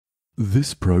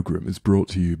This program is brought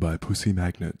to you by Pussy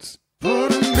Magnets.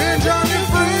 Put a midge on your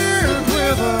friend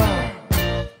with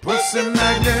a pussy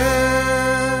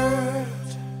magnet.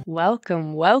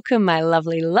 Welcome, my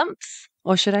lovely lumps.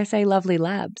 Or should I say lovely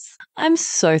labs? I'm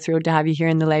so thrilled to have you here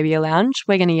in the Labia Lounge.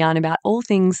 We're going to yarn about all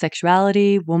things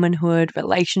sexuality, womanhood,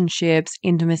 relationships,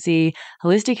 intimacy,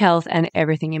 holistic health, and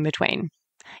everything in between.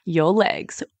 Your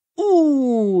legs.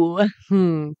 Ooh,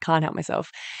 can't help myself.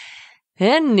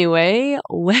 Anyway,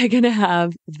 we're going to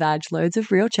have vag loads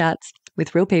of real chats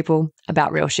with real people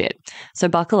about real shit. So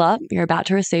buckle up, you're about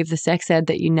to receive the sex ed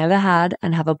that you never had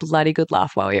and have a bloody good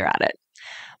laugh while you're at it.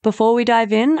 Before we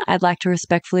dive in, I'd like to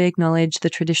respectfully acknowledge the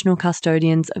traditional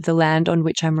custodians of the land on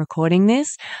which I'm recording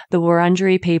this, the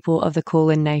Wurundjeri people of the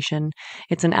Kulin Nation.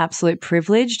 It's an absolute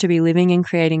privilege to be living and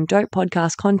creating dope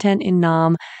podcast content in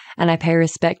Naarm, and I pay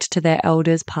respect to their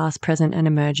elders past, present, and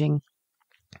emerging.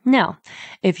 Now,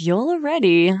 if y'all are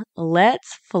ready,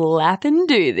 let's flap and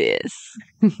do this.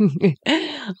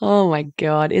 Oh my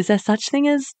God, is there such thing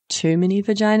as too many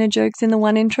vagina jokes in the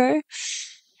one intro?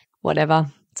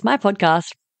 Whatever, it's my podcast.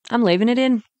 I'm leaving it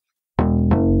in.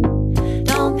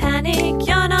 Don't panic,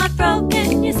 you're not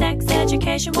broken. Your sex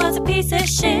education was a piece of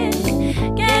shit.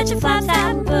 Get your flaps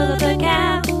out and pull up the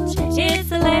couch. It's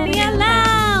the Labia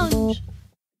Lounge.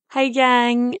 Hey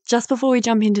gang, just before we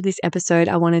jump into this episode,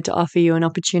 I wanted to offer you an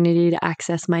opportunity to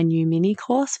access my new mini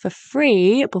course for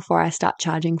free before I start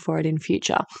charging for it in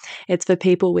future. It's for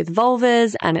people with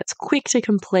vulvas and it's quick to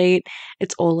complete.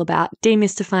 It's all about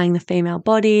demystifying the female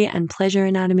body and pleasure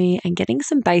anatomy and getting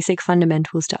some basic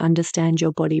fundamentals to understand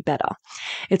your body better.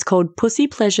 It's called Pussy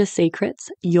Pleasure Secrets,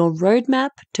 Your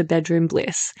Roadmap to Bedroom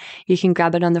Bliss. You can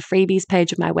grab it on the freebies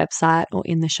page of my website or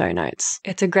in the show notes.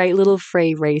 It's a great little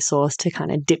free resource to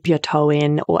kind of dip your toe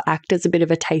in or act as a bit of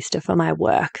a taster for my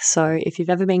work. So if you've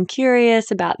ever been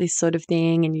curious about this sort of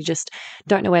thing and you just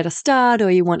don't know where to start, or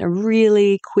you want a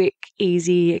really quick,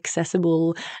 easy,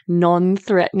 accessible,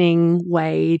 non-threatening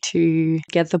way to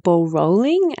get the ball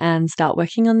rolling and start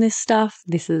working on this stuff,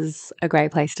 this is a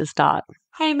great place to start.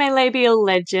 Hey, my labial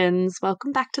legends.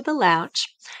 Welcome back to the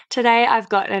lounge. Today, I've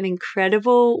got an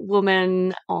incredible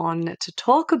woman on to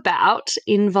talk about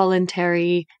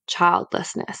involuntary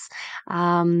childlessness.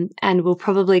 And we'll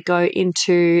probably go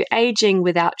into aging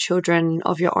without children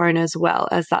of your own as well,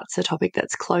 as that's a topic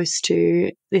that's close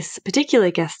to this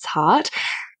particular guest's heart.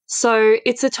 So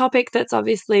it's a topic that's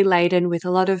obviously laden with a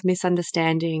lot of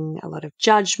misunderstanding, a lot of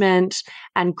judgment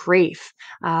and grief.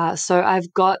 So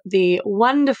I've got the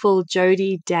wonderful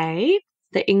Jody Day,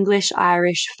 the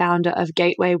English-Irish founder of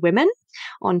Gateway Women,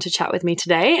 on to chat with me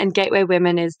today. And Gateway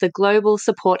Women is the global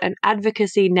support and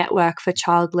advocacy network for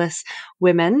childless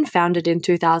women, founded in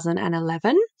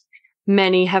 2011.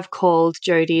 Many have called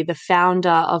Jody the founder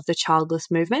of the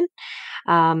childless movement.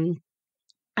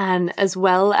 And as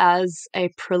well as a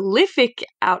prolific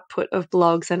output of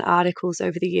blogs and articles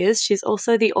over the years, she's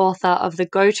also the author of the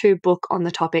go-to book on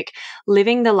the topic,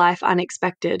 Living the Life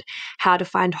Unexpected, How to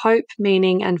Find Hope,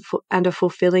 Meaning, and a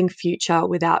Fulfilling Future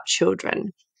Without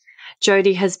Children.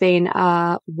 Jody has been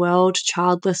a World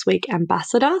Childless Week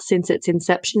ambassador since its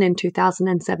inception in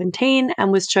 2017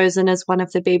 and was chosen as one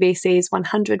of the BBC's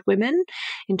 100 Women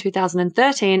in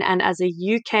 2013 and as a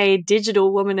UK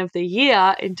Digital Woman of the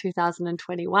Year in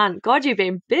 2021. God, you've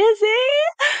been busy!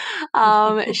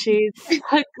 She's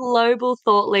a global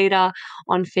thought leader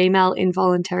on female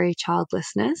involuntary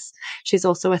childlessness. She's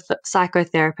also a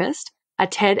psychotherapist, a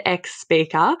TEDx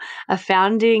speaker, a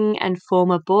founding and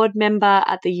former board member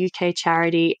at the UK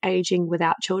charity Aging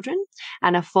Without Children,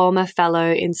 and a former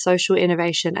fellow in social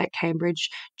innovation at Cambridge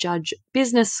Judge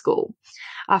Business School.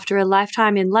 After a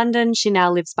lifetime in London, she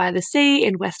now lives by the sea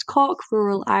in West Cork,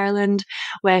 rural Ireland,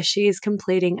 where she is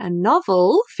completing a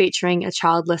novel featuring a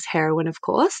childless heroine, of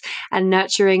course, and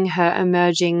nurturing her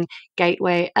emerging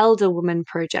Gateway Elder Woman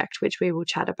project, which we will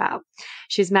chat about.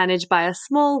 She's managed by a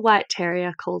small white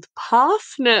terrier called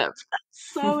Parsnip.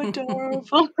 That's so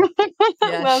adorable.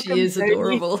 Yeah, Welcome, she is Jody.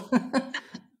 adorable.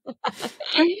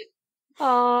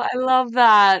 Oh, I love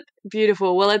that.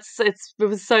 Beautiful. Well, it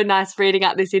was so nice reading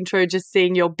out this intro, just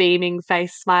seeing your beaming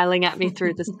face smiling at me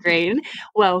through the screen.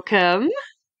 Welcome.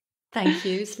 Thank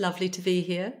you. It's lovely to be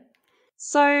here.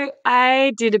 So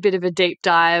I did a bit of a deep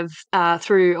dive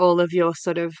through all of your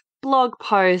sort of blog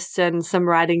posts and some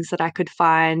writings that I could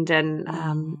find. And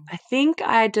I think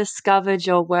I discovered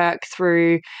your work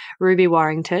through Ruby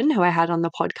Warrington, who I had on the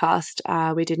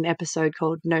podcast. We did an episode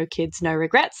called No Kids, No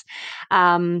Regrets.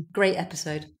 Great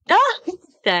episode.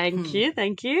 Thank you.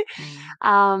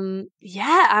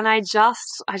 Yeah, and I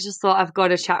just thought I've got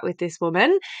to chat with this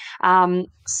woman.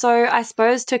 So I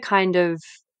suppose to kind of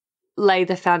lay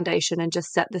the foundation and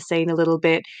just set the scene a little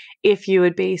bit, if you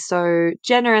would be so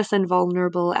generous and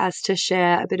vulnerable as to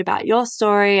share a bit about your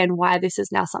story and why this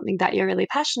is now something that you're really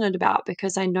passionate about,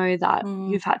 because I know that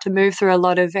you've had to move through a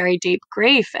lot of very deep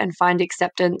grief and find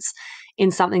acceptance in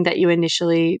something that you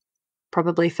initially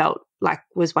probably felt like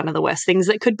was one of the worst things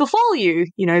that could befall you,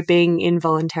 you know, being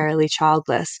involuntarily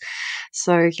childless.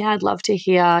 So yeah, I'd love to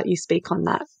hear you speak on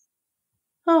that.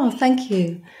 Oh, thank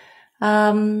you.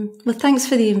 Well, thanks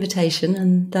for the invitation.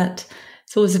 And that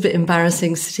it's always a bit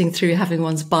embarrassing sitting through having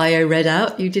one's bio read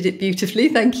out. You did it beautifully.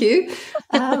 Thank you.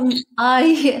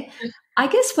 I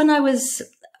guess when I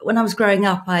was growing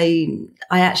up, I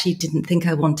actually didn't think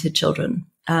I wanted children.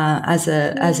 As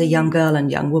a young girl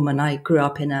and young woman, I grew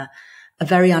up in a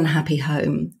very unhappy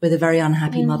home with a very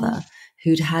unhappy mother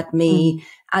who'd had me,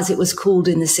 as it was called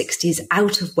in the 60s,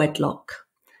 out of wedlock.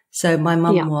 So my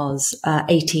mum was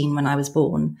 18 when I was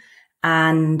born,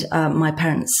 and my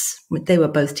parents, they were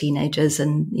both teenagers,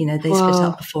 and, you know, they split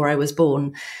up before I was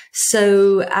born.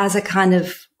 So as a kind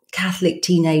of Catholic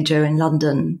teenager in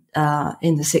London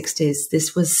in the 60s,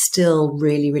 this was still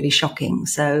really, really shocking.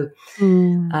 So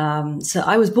so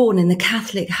I was born in the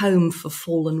Catholic Home for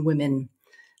Fallen Women,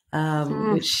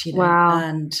 which, you know,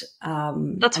 and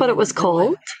that's what it was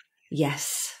called.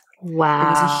 Yes. Wow. It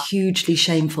was a hugely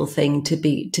shameful thing to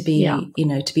be, you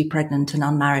know, to be pregnant and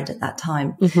unmarried at that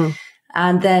time.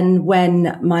 And then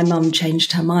when my mum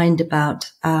changed her mind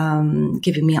about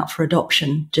giving me up for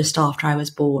adoption just after I was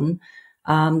born,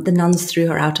 the nuns threw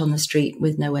her out on the street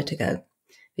with nowhere to go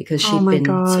because she'd been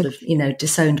sort of, you know,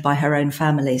 disowned by her own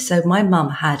family. So my mum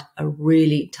had a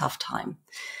really tough time,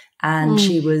 and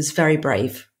she was very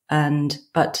brave.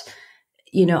 But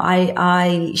you know,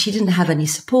 she didn't have any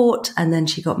support. And then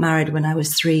she got married when I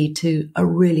was 3 to a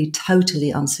really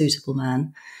totally unsuitable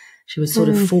man. She was sort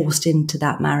of forced into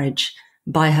that marriage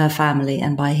by her family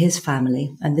and by his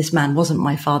family. And this man wasn't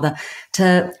my father,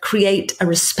 to create a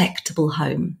respectable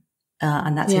home.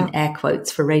 And that's in air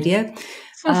quotes for radio,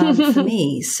 for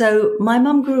me. So my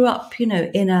mum grew up, you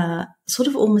know, in a sort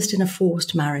of almost in a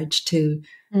forced marriage to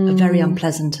a very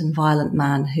unpleasant and violent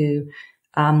man who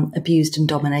abused and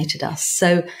dominated us.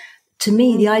 So to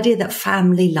me, the idea that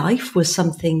family life was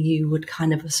something you would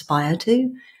kind of aspire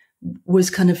to was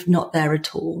kind of not there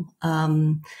at all.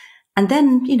 And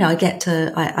then, you know,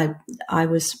 I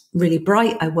was really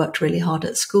bright. I worked really hard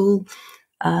at school.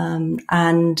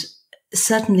 And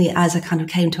certainly as I kind of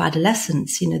came to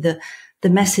adolescence, you know, the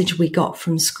message we got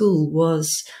from school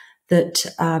was that,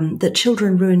 that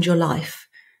children ruined your life.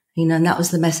 You know, and that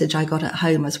was the message I got at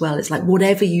home as well. It's like,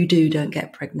 whatever you do, don't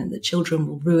get pregnant. The children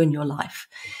will ruin your life.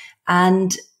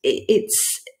 And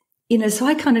it's, you know, so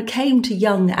I kind of came to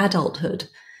young adulthood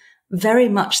very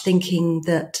much thinking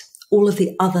that all of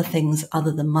the other things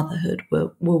other than motherhood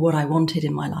were what I wanted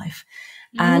in my life.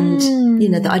 And, you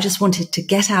know, that I just wanted to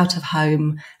get out of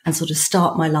home and sort of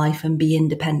start my life and be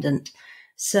independent.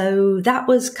 So that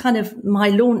was kind of my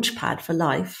launch pad for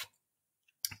life.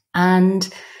 And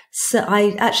so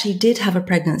I actually did have a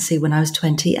pregnancy when I was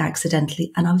 20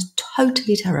 accidentally, and I was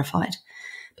totally terrified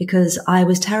because I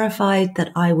was terrified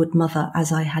that I would mother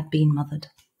as I had been mothered.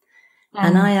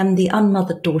 And I am the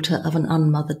unmothered daughter of an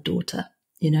unmothered daughter,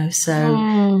 you know,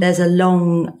 so there's a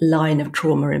long line of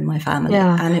trauma in my family.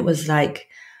 And it was like,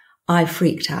 I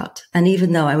freaked out. And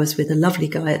even though I was with a lovely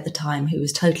guy at the time who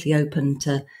was totally open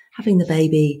to having the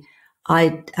baby,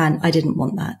 I didn't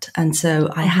want that. And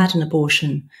so I had an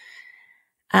abortion.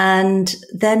 And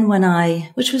then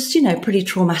which was, you know, pretty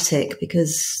traumatic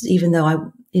because even though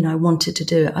I wanted to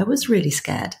do it, I was really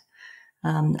scared.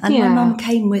 And my mum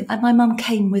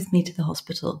came with me to the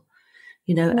hospital,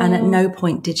 you know, and at no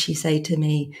point did she say to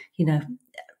me, you know,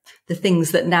 the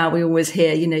things that now we always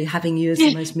hear, you know, having you as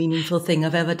the most meaningful thing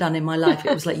I've ever done in my life.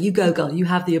 It was like, you go, girl, you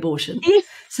have the abortion.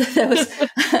 So there was,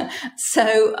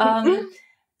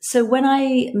 so when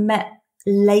I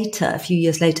a few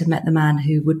years later, met the man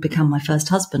who would become my first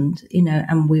husband, you know,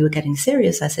 and we were getting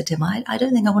serious, I said to him, I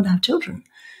don't think I want to have children.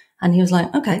 And he was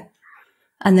like, okay.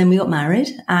 And then we got married,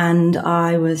 and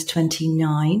I was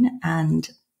 29, and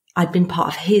I'd been part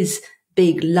of his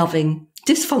big, loving,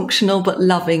 dysfunctional, but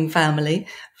loving family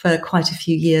for quite a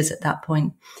few years at that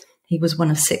point. He was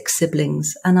one of 6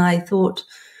 siblings. And I thought,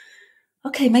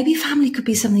 okay, maybe family could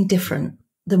be something different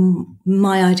than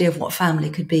my idea of what family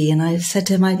could be. And I said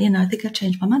to him, I think I've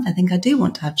changed my mind. I think I do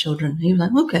want to have children. And he was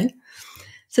like, okay.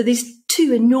 So these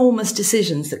 2 enormous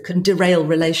decisions that can derail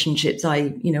relationships,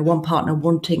 one partner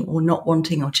wanting or not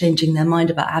wanting or changing their mind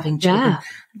about having children.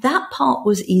 That part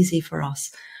was easy for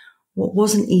us. What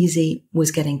wasn't easy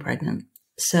was getting pregnant.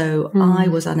 So I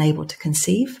was unable to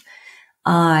conceive.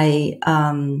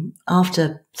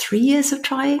 After 3 years of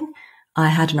trying, I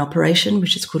had an operation,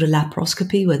 which is called a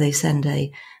laparoscopy, where they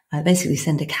basically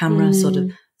send a camera sort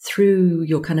of through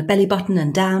your kind of belly button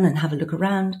and down and have a look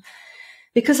around.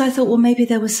 Because I thought, well, maybe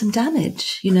there was some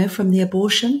damage, from the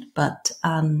abortion. But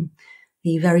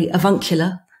the very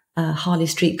avuncular Harley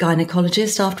Street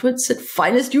gynecologist afterwards said,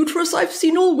 "Finest uterus I've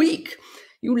seen all week.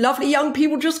 You lovely young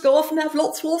people just go off and have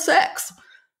lots more sex."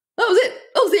 That was it.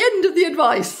 That was the end of the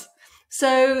advice.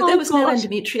 So there was no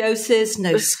endometriosis,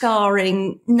 no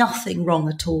scarring, nothing wrong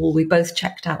at all. We both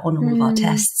checked out on all of our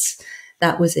tests.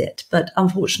 That was it. But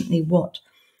unfortunately, what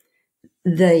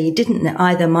they didn't,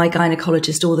 either my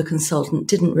gynecologist or the consultant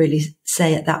didn't really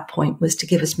say at that point, was to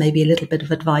give us maybe a little bit of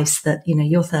advice that,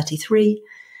 you're 33.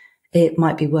 It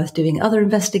might be worth doing other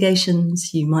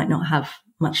investigations. You might not have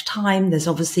much time. There's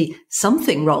obviously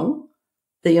something wrong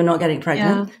that you're not getting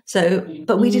pregnant. Yeah. So,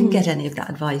 but we didn't get any of that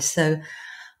advice. So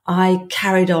I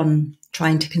carried on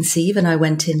trying to conceive, and I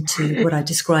went into what I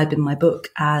describe in my book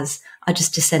as, I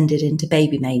just descended into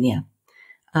baby mania.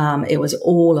 It was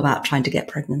all about trying to get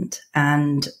pregnant.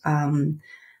 And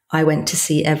I went to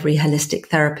see every holistic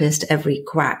therapist, every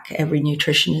quack, every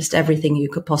nutritionist, everything you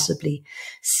could possibly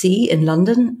see in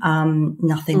London.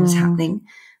 Nothing was happening.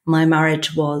 My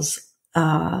marriage was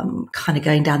kind of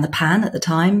going down the pan at the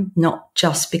time, not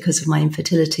just because of my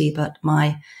infertility, but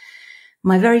my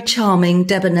very charming,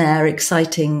 debonair,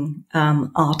 exciting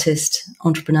artist,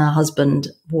 entrepreneur husband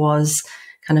was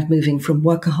kind of moving from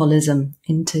workaholism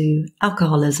into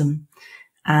alcoholism,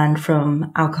 and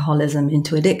from alcoholism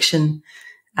into addiction.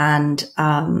 And,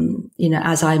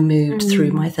 as I moved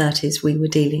through my 30s, we were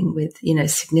dealing with,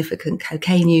 significant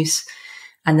cocaine use.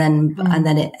 And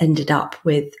then it ended up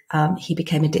with, he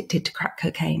became addicted to crack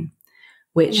cocaine,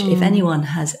 which if anyone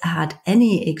has had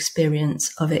any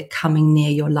experience of it coming near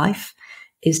your life,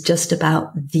 is just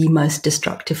about the most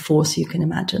destructive force you can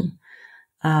imagine.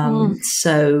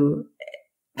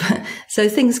 So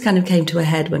things kind of came to a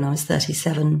head when I was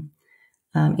 37.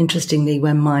 Interestingly,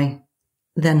 when my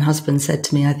then husband said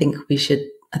to me, I think we should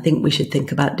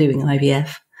think about doing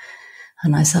IVF.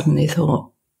 And I suddenly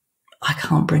thought, I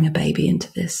can't bring a baby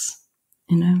into this,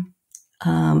 It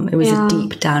was a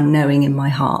deep down knowing in my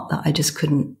heart that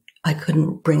I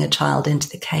couldn't bring a child into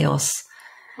the chaos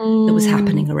that was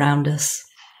happening around us.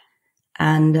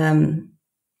 And,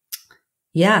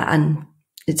 and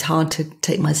it's hard to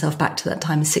take myself back to that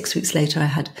time. 6 weeks later, I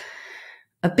had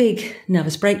a big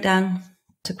nervous breakdown,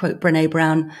 to quote Brené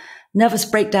Brown, nervous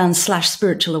breakdown /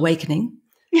 spiritual awakening.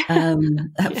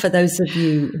 For those of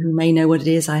you who may know what it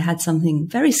is, I had something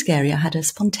very scary. I had a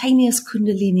spontaneous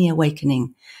Kundalini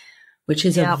awakening, which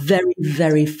is a very,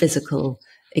 very physical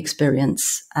experience.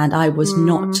 And I was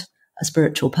not a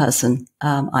spiritual person.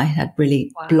 I had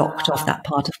really blocked off that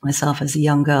part of myself as a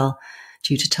young girl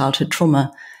due to childhood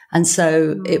trauma. And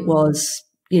so it was,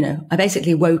 I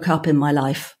basically woke up in my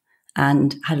life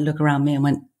and had a look around me and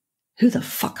went, who the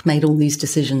fuck made all these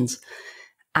decisions?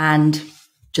 And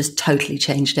just totally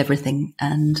changed everything,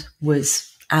 and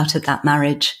was out of that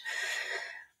marriage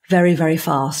very, very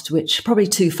fast, which probably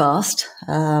too fast.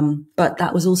 But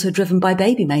that was also driven by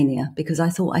baby mania, because I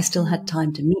thought I still had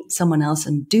time to meet someone else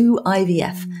and do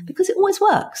IVF, because it always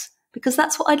works, because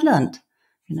that's what I'd learned,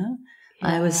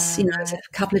 I was, a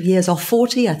couple of years off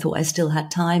 40. I thought I still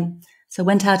had time. So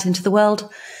went out into the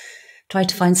world, tried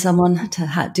to find someone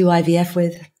to do IVF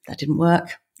with. That didn't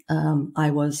work.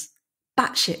 I was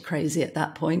batshit crazy at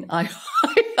that point.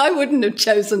 I wouldn't have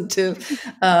chosen to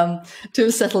have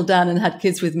settled down and had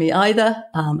kids with me either.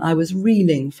 I was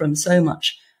reeling from so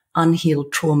much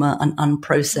unhealed trauma and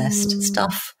unprocessed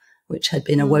stuff, which had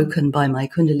been awoken by my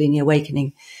Kundalini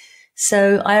awakening.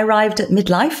 So I arrived at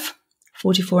midlife,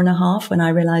 44 and a half, when I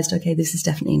realized, okay, this is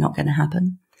definitely not going to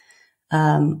happen.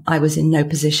 I was in no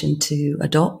position to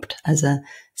adopt as a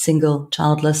single,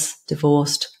 childless,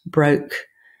 divorced, broke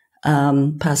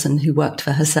person who worked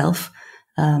for herself.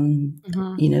 In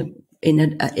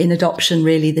adoption,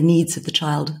 really, the needs of the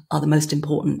child are the most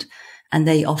important. And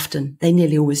they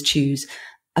nearly always choose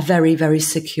a very, very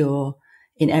secure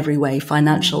in every way,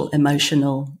 financial,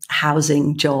 emotional,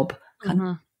 housing, job kind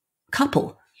of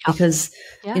couple. Because,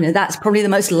 that's probably the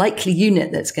most likely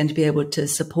unit that's going to be able to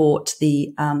support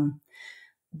the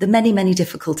many, many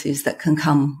difficulties that can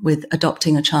come with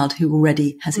adopting a child who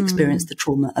already has experienced the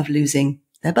trauma of losing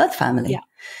their birth family.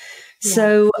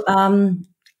 So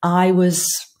I was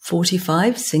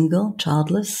 45, single,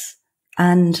 childless,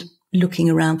 and looking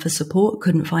around for support,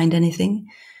 couldn't find anything.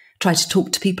 Tried to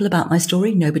talk to people about my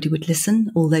story. Nobody would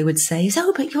listen. All they would say is,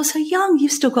 oh, but you're so young,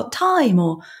 you've still got time.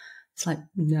 Or, It's like,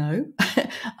 no,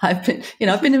 I've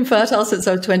been infertile since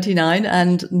I was 29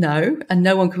 and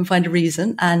no one can find a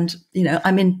reason. And,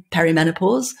 I'm in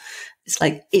perimenopause. It's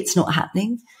like, it's not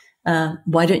happening.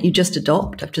 Why don't you just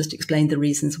adopt? I've just explained the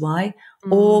reasons why.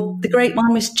 Or the great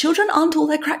one was, children aren't all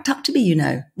they're cracked up to be,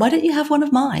 Why don't you have one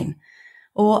of mine?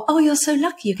 Or, oh, you're so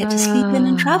lucky you get to sleep in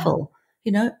and travel,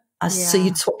 so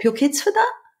you'd swap your kids for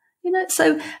that?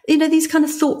 So, these kind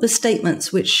of thoughtless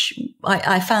statements, which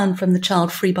I found from the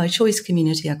child free by choice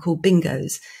community, I call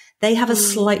bingos. They have a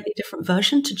slightly different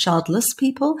version to childless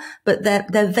people, but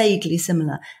they're vaguely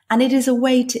similar. And it is a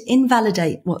way to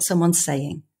invalidate what someone's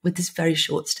saying with this very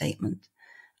short statement.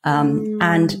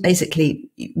 And basically,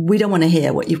 we don't want to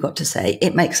hear what you've got to say.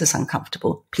 It makes us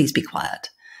uncomfortable. Please be quiet.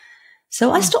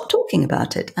 So I stopped talking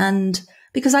about it. And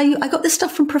because I got this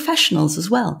stuff from professionals as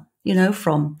well,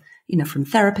 from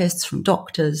therapists, from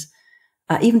doctors,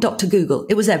 even Dr. Google.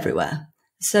 It was everywhere.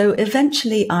 So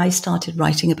eventually I started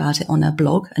writing about it on a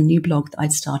blog, a new blog that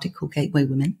I'd started called Gateway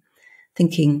Women,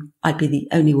 thinking I'd be the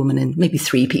only woman and maybe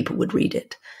 3 people would read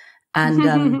it.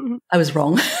 And I was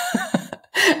wrong.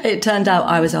 It turned out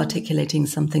I was articulating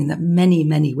something that many,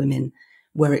 many women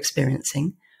were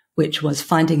experiencing, which was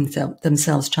finding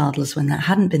themselves childless when that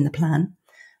hadn't been the plan,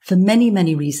 for many,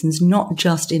 many reasons, not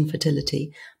just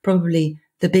infertility. Probably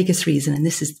the biggest reason, and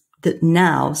this is that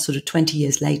now, sort of 20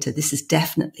 years later, this is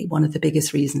definitely one of the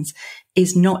biggest reasons,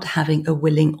 is not having a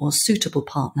willing or suitable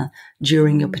partner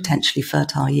during your potentially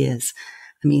fertile years.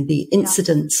 I mean, the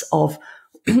incidence of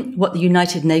what the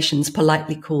United Nations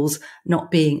politely calls not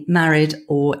being married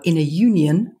or in a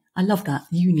union, I love that,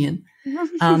 union,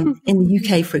 in the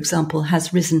UK, for example,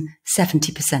 has risen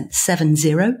 70%,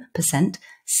 70%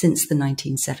 since the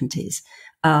 1970s.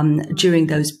 During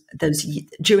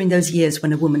those years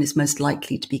when a woman is most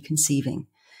likely to be conceiving.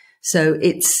 So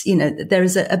it's, there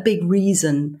is a big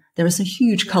reason, there are some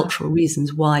huge cultural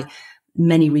reasons why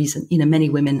many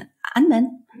women and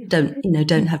men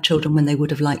don't have children when they would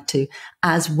have liked to,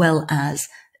 as well as,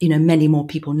 many more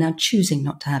people now choosing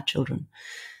not to have children.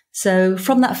 So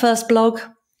from that first blog,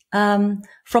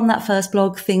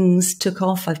 things took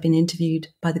off. I've been interviewed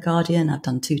by The Guardian. I've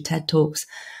done 2 TED Talks.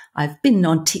 I've been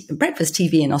on breakfast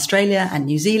TV in Australia and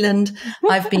New Zealand.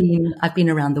 I've been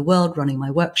around the world running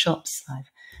my workshops.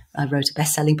 I wrote a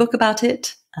best-selling book about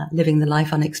it, Living the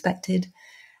Life Unexpected.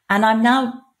 And I'm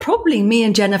now probably, me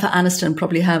and Jennifer Aniston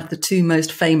probably have the 2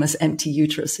 most famous empty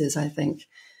uteruses, I think.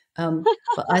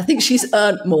 But I think she's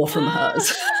earned more from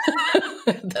hers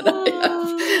than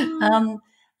I have.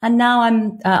 And now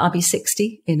I'll be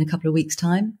 60 in a couple of weeks'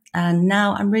 time. And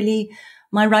now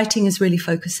my writing is really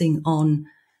focusing on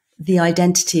the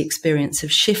identity experience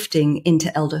of shifting into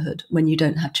elderhood when you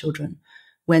don't have children,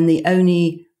 when the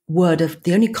only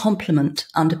compliment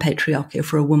under patriarchy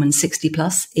for a woman 60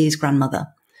 plus is grandmother.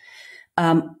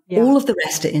 All of the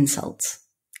rest are insults.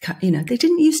 They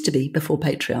didn't used to be before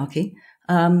patriarchy.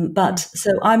 But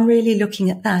so I'm really looking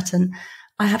at that. And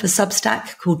I have a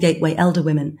Substack called Gateway Elder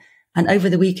Women. And over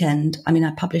the weekend,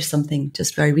 I published something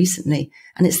just very recently,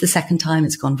 and it's the 2nd time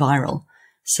it's gone viral.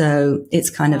 So it's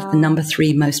kind of the number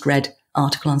 3 most read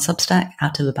article on Substack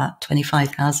out of about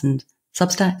 25,000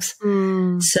 Substacks.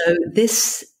 So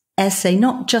this essay,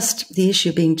 not just the issue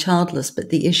of being childless, but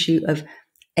the issue of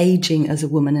aging as a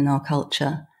woman in our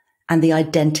culture and the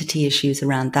identity issues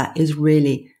around that is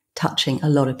really touching a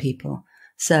lot of people.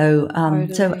 So,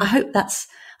 so I hope that's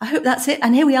it.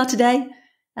 And here we are today,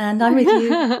 and I'm with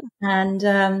you. And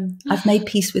I've made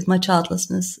peace with my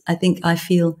childlessness. I think I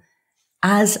feel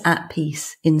as at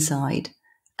peace inside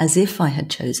as if I had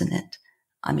chosen it.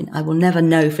 I will never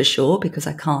know for sure because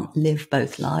I can't live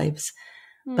both lives,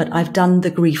 but I've done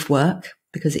the grief work,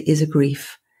 because it is a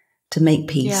grief, to make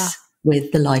peace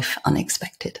with the life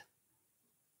unexpected.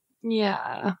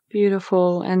 Yeah,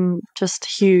 beautiful, and just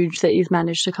huge that you've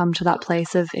managed to come to that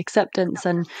place of acceptance.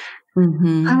 And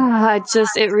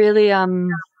it really,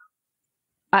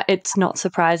 it's not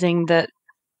surprising that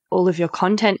all of your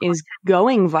content is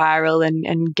going viral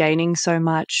and gaining so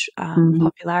much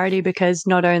popularity, because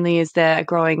not only is there a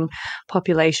growing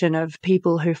population of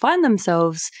people who find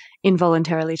themselves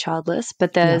involuntarily childless,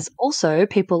 but there's also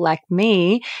people like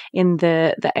me in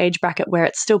the age bracket where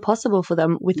it's still possible for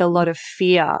them, with a lot of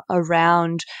fear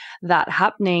around that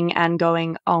happening and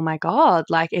going, oh my God,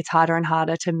 like it's harder and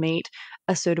harder to meet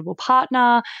a suitable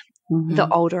partner. The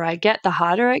older I get, the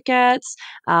harder it gets,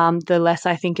 the less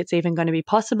I think it's even going to be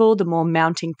possible, the more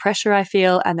mounting pressure I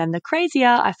feel. And then the crazier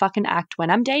I fucking act when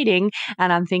I'm dating,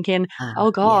 and I'm thinking,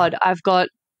 oh God, I've got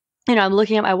I'm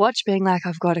looking at my watch being like,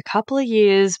 I've got a couple of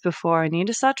years before I need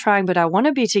to start trying, but I want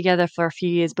to be together for a few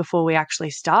years before we actually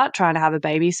start trying to have a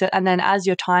baby. So, and then as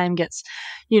your time gets,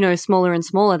 smaller and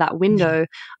smaller, that window,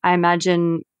 I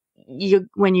imagine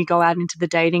when you go out into the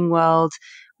dating world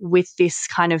with this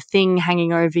kind of thing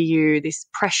hanging over you, this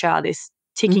pressure, this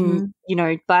ticking,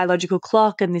 biological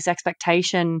clock, and this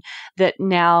expectation that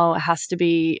now has to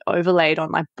be overlaid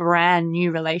on my brand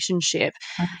new relationship.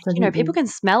 Absolutely. People can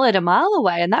smell it a mile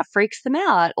away and that freaks them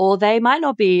out, or they might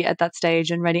not be at that stage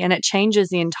and ready. And it changes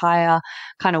the entire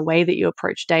kind of way that you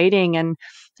approach dating. And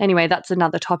anyway, that's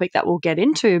another topic that we'll get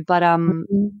into. But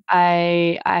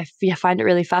I find it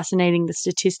really fascinating, the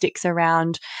statistics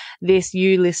around this.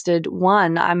 You listed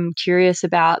one. I'm curious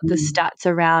about the stats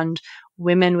around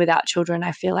women without children.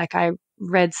 I feel like I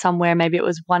read somewhere, maybe it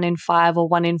was 1 in 5 or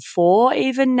 1 in 4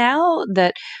 even now,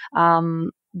 that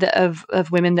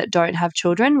of women that don't have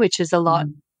children, which is a lot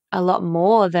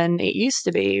more than it used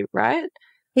to be, right?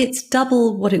 It's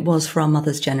double what it was for our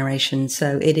mother's generation.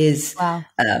 So it is,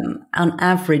 on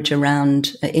average,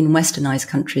 around, in westernized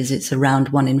countries, it's around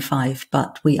 1 in 5.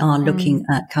 But we are looking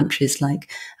at countries like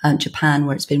Japan,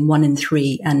 where it's been 1 in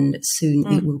 3, and soon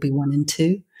it will be 1 in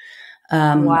 2.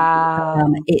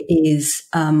 It is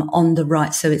on the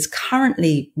right. So it's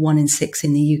currently 1 in 6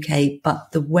 in the UK,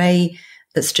 but the way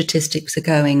that statistics are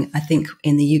going, I think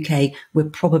in the UK, we're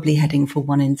probably heading for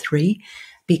 1 in 3,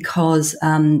 because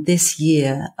this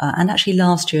year, and actually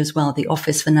last year as well, the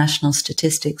Office for National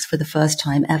Statistics, for the first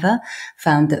time ever,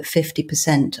 found that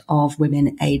 50% of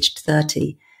women aged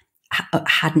 30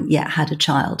 hadn't yet had a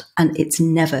child, and it's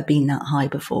never been that high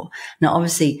before. Now,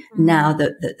 obviously, now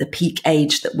that the peak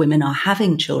age that women are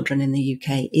having children in the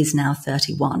UK is now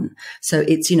 31. So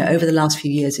it's, over the last few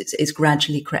years, it's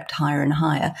gradually crept higher and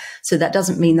higher. So that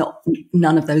doesn't mean that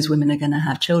none of those women are going to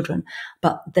have children,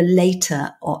 but the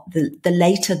later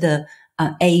the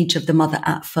age of the mother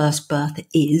at first birth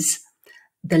is,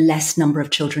 the less number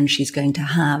of children she's going to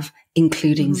have,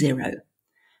 including 0.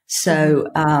 So,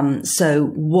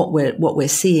 what we're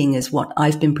seeing is what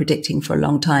I've been predicting for a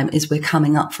long time, is we're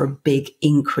coming up for a big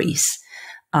increase,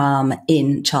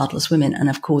 in childless women. And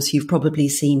of course, you've probably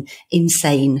seen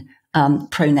insane,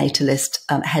 pronatalist,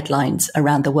 headlines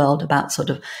around the world about sort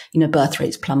of, birth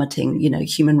rates plummeting,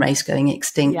 human race going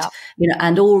extinct,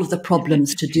 and all of the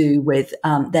problems to do with,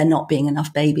 there not being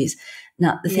enough babies.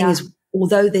 Now, the thing is,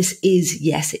 although this is,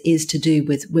 yes, it is to do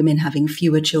with women having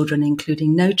fewer children,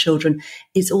 including no children,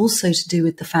 it's also to do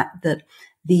with the fact that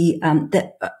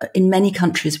that in many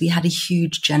countries we had a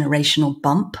huge generational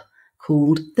bump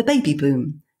called the baby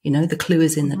boom. The clue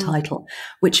is in the title,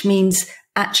 which means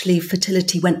actually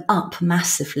fertility went up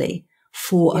massively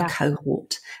for a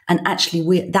cohort, and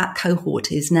actually that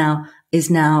cohort is now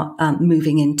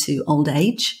moving into old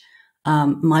age.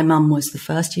 My mum was the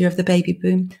first year of the baby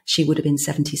boom. She would have been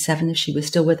 77 if she was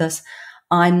still with us.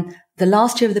 I'm the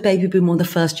last year of the baby boom, or the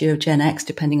first year of Gen X,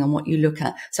 depending on what you look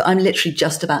at. So I'm literally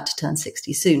just about to turn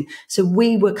 60 soon. So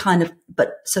we were kind of,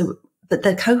 but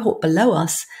the cohort below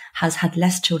us has had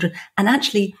less children, and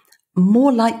actually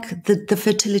more like the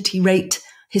fertility rate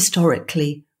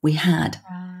historically we had.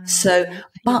 So,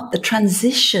 but the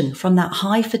transition from that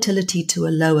high fertility to a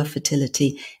lower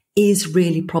fertility is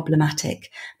really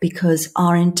problematic, because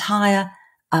our entire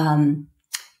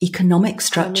economic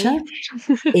structure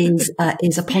is a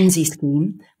Ponzi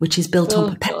scheme, which is built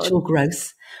on perpetual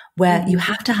growth, where you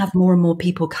have to have more and more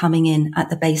people coming in at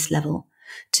the base level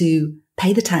to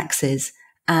pay the taxes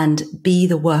and be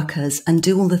the workers and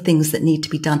do all the things that need to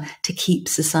be done to keep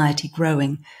society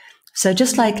growing. So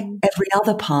just like every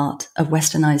other part of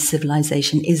westernized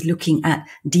civilization is looking at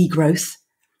degrowth,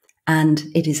 and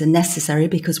it is necessary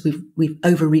because we've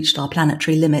overreached our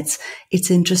planetary limits. It's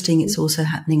interesting. It's also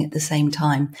happening at the same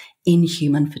time in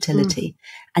human fertility.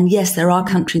 And yes, there are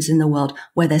countries in the world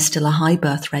where there's still a high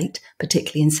birth rate,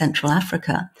 particularly in Central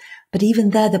Africa. But even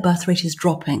there, the birth rate is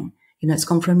dropping. It's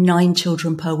gone from 9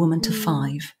 children per woman to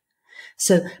 5.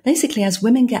 So basically, as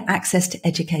women get access to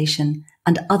education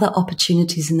and other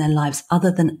opportunities in their lives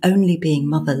other than only being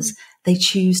mothers, they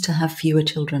choose to have fewer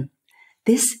children.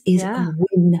 This is a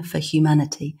win for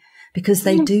humanity, because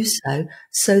they do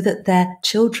so that their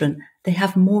children, they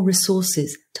have more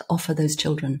resources to offer those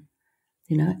children,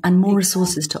 and more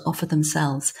resources to offer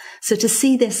themselves. So to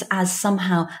see this as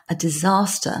somehow a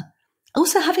disaster,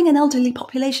 also having an elderly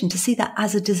population, to see that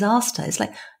as a disaster, it's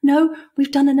like, no,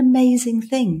 we've done an amazing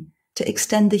thing to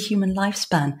extend the human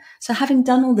lifespan. So having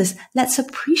done all this, let's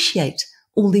appreciate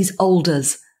all these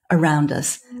olders around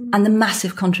us and the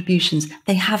massive contributions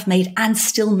they have made and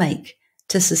still make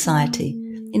to society.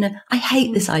 I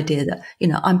hate this idea that,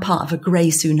 I'm part of a grey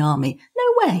tsunami.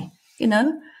 No way,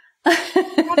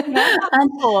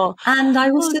 and I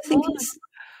also think it's,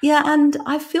 and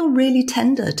I feel really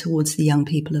tender towards the young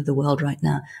people of the world right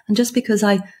now. And just because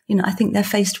I think they're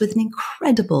faced with an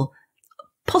incredible,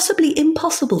 possibly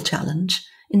impossible challenge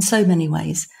in so many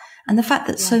ways. And the fact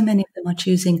that so many of them are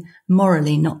choosing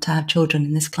morally not to have children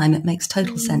in this climate makes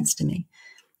total sense to me.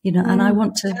 And I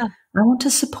want to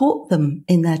support them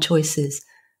in their choices,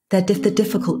 the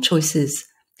difficult choices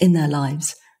in their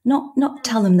lives, not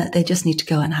tell them that they just need to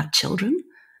go and have children.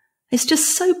 It's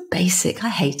just so basic. I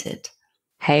hate it.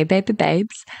 Hey, baby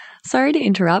babes. Sorry to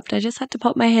interrupt. I just had to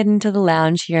pop my head into the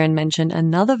lounge here and mention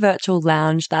another virtual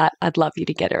lounge that I'd love you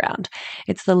to get around.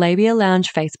 It's the Labia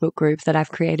Lounge Facebook group that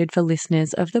I've created for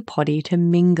listeners of the poddy to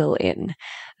mingle in.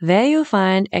 There you'll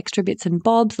find extra bits and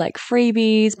bobs like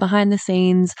freebies, behind the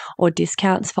scenes, or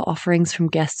discounts for offerings from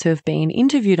guests who have been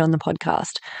interviewed on the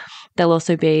podcast. There'll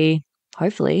also be,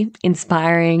 hopefully,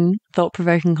 inspiring,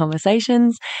 thought-provoking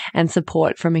conversations and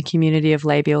support from a community of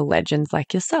labial legends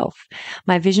like yourself.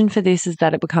 My vision for this is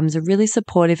that it becomes a really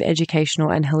supportive, educational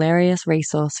and hilarious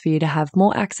resource for you to have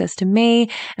more access to me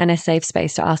and a safe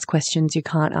space to ask questions you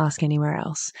can't ask anywhere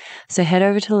else. So head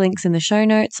over to the links in the show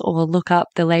notes or look up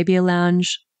the Labia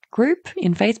Lounge group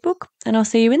in Facebook and I'll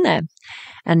see you in there.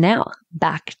 And now,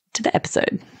 back to the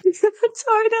episode.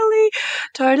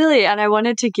 Totally. And I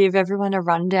wanted to give everyone a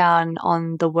rundown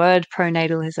on the word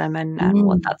pronatalism and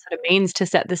what that sort of means to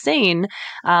set the scene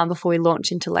before we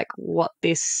launch into like what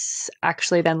this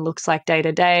actually then looks like day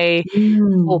to day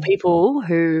for people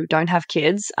who don't have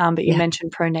kids. But you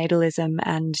mentioned pronatalism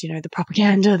and, the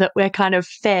propaganda that we're kind of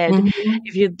fed.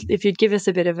 If you'd give us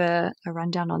a bit of a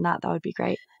rundown on that would be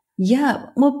great. Yeah,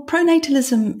 well,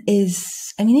 pronatalism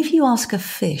is, if you ask a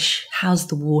fish, how's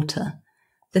the water?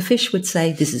 The fish would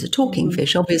say, this is a talking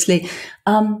fish, obviously.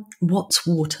 What's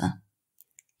water?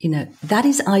 That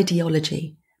is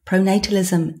ideology.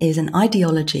 Pronatalism is an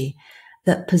ideology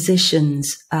that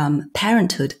positions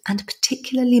parenthood and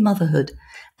particularly motherhood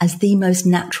as the most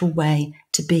natural way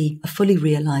to be a fully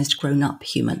realized grown-up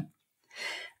human.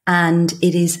 And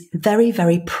it is very,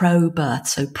 very pro-birth.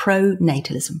 So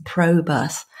pronatalism,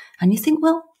 pro-birth. And you think,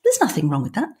 well, there's nothing wrong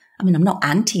with that. I'm not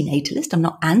anti-natalist. I'm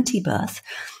not anti-birth.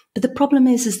 But the problem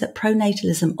is that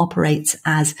pronatalism operates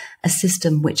as a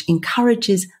system which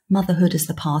encourages motherhood as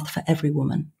the path for every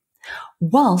woman,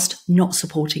 whilst not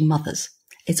supporting mothers.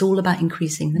 It's all about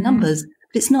increasing the numbers,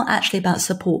 but it's not actually about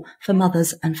support for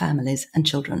mothers and families and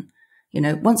children.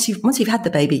 Once you've had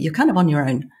the baby, you're kind of on your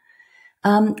own.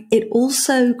 It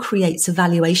also creates a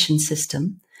valuation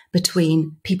system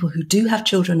between people who do have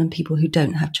children and people who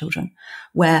don't have children,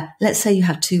 where let's say you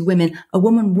have two women, a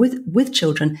woman with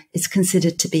children is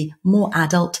considered to be more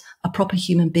adult, a proper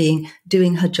human being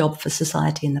doing her job for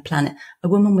society and the planet. A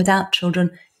woman without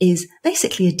children is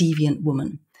basically a deviant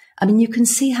woman. You can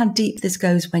see how deep this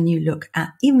goes when you look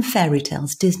at even fairy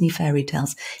tales, Disney fairy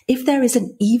tales. If there is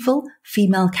an evil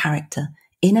female character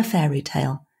in a fairy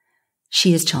tale,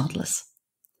 she is childless.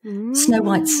 Snow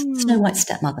White's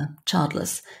stepmother,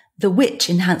 childless. The witch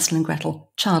in Hansel and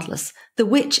Gretel, childless. The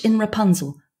witch in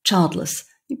Rapunzel, childless.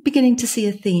 You're beginning to see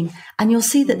a theme. And you'll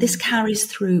see that this carries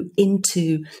through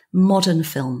into modern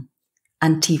film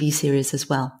and TV series as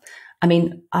well.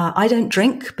 I don't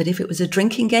drink, but if it was a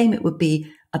drinking game, it would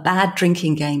be a bad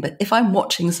drinking game. But if I'm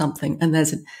watching something and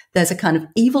there's a kind of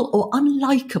evil or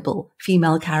unlikable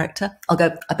female character, I'll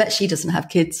go, I bet she doesn't have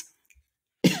kids.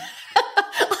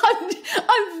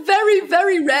 I'm very,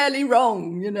 very rarely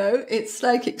wrong, It's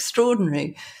like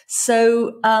extraordinary.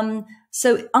 So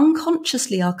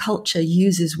unconsciously our culture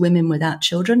uses women without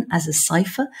children as a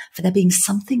cipher for there being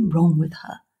something wrong with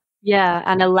her. Yeah,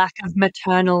 and a lack of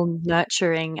maternal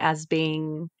nurturing as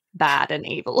being bad and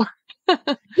evil. Yeah,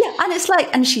 and it's like,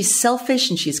 and she's selfish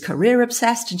and she's career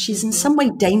obsessed and she's in some way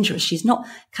dangerous. She's not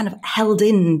kind of held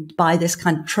in by this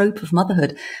kind of trope of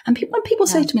motherhood. And when people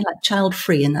say to me like child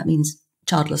free, and that means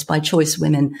childless by choice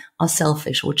women are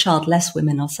selfish or childless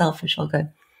women are selfish, I'll go,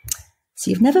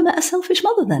 so you've never met a selfish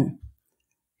mother then?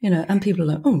 And people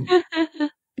are like, oh.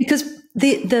 Because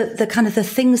the kind of the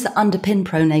things that underpin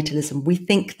pronatalism, we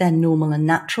think they're normal and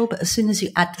natural, but as soon as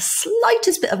you add the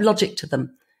slightest bit of logic to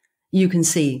them, you can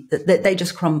see that they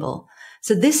just crumble.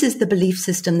 So this is the belief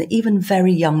system that even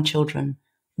very young children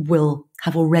will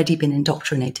have already been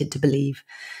indoctrinated to believe.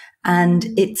 And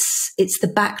it's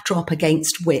the backdrop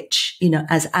against which,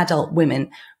 as adult women,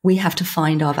 we have to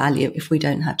find our value if we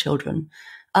don't have children.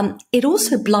 It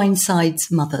also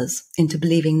blindsides mothers into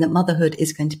believing that motherhood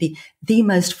is going to be the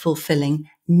most fulfilling,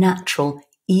 natural,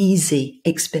 easy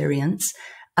experience.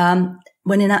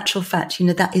 When in actual fact,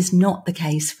 that is not the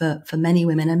case for many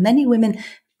women. And many women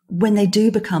when they do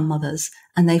become mothers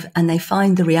and they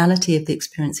find the reality of the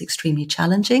experience extremely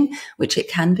challenging, which it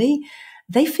can be,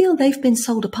 they feel they've been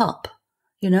sold a pup.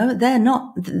 They're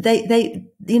not,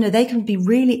 they can be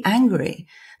really angry,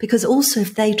 because also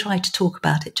if they try to talk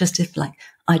about it, just if like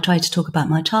I try to talk about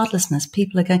my childlessness,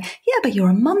 people are going, yeah, but you're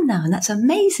a mum now and that's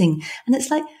amazing. And it's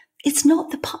like, it's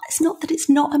not that it's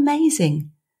not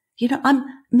amazing.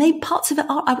 Maybe parts of it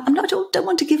are, I don't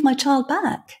want to give my child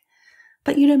back,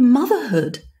 but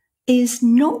motherhood is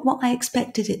not what I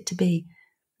expected it to be,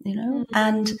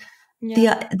 and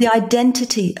the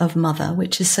identity of mother,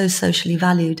 which is so socially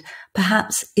valued,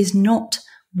 perhaps is not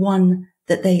one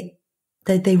that they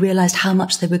realized how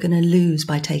much they were going to lose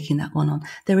by taking that one on.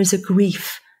 There is a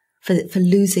grief for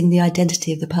losing the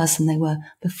identity of the person they were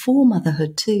before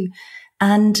motherhood too.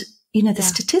 And, the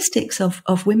statistics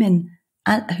of women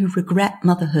who regret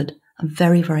motherhood are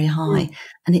very, very high.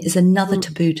 And it is another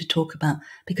taboo to talk about,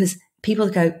 because people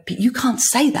go, but you can't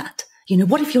say that.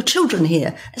 What if your children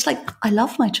here? It's like, I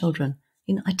love my children.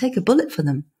 I take a bullet for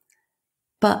them.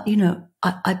 But,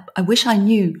 I wish I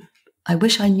knew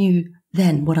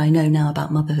then what I know now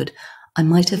about motherhood. I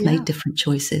might have made different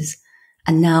choices,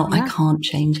 and now I can't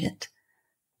change it.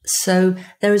 So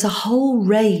there is a whole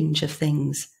range of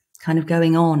things kind of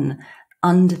going on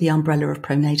under the umbrella of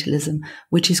pronatalism,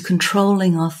 which is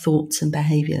controlling our thoughts and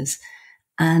behaviors.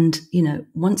 And,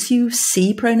 once you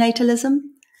see pronatalism,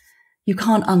 you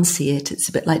can't unsee it. It's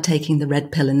a bit like taking the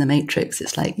red pill in the Matrix.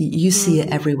 It's like you see it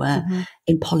everywhere.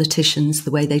 In politicians,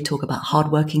 the way they talk about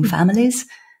hardworking families,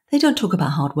 they don't talk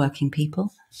about hardworking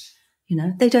people.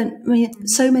 They don't.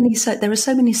 There are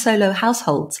so many solo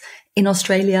households in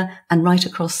Australia and right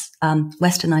across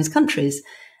westernized countries.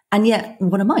 And yet,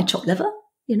 what am I, chopped liver?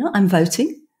 I'm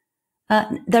voting.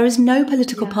 There is no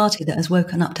political party that has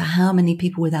woken up to how many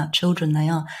people without children they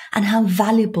are and how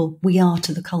valuable we are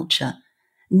to the culture.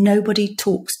 Nobody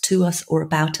talks to us or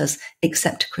about us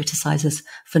except to criticize us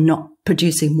for not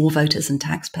producing more voters and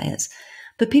taxpayers.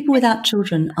 But people without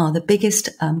children are the biggest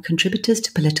contributors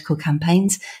to political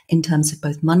campaigns in terms of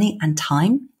both money and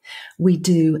time. We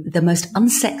do the most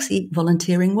unsexy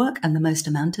volunteering work and the most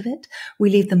amount of it. We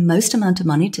leave the most amount of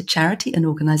money to charity and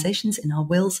organizations in our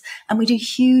wills, and we do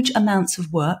huge amounts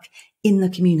of work in the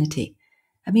community.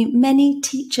 Many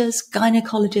teachers,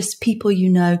 gynecologists, people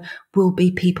will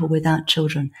be people without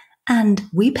children. And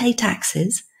we pay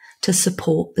taxes to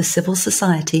support the civil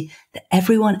society that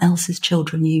everyone else's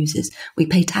children uses. We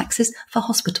pay taxes for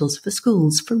hospitals, for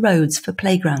schools, for roads, for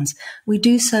playgrounds. We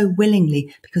do so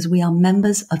willingly because we are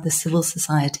members of the civil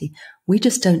society. We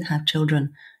just don't have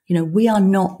children. We are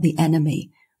not the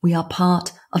enemy. We are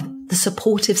part of the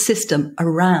supportive system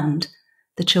around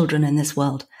the children in this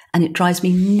world. And it drives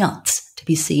me nuts to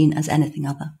be seen as anything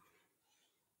other.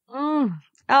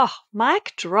 Oh,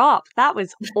 mic drop. That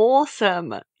was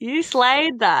awesome. You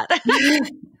slayed that.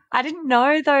 I didn't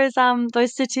know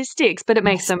those statistics, but it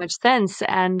makes so much sense.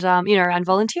 And, around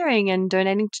volunteering and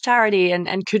donating to charity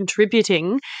and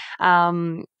contributing.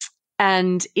 And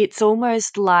it's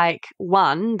almost like,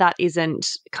 one, that isn't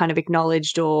kind of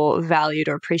acknowledged or valued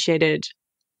or appreciated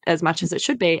as much as it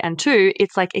should be. And two,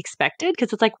 it's like expected,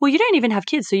 because it's like, well, you don't even have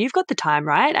kids, so you've got the time,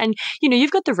 right? And,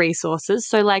 you've got the resources.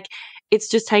 So like, it's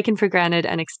just taken for granted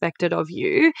and expected of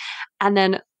you. And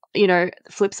then, the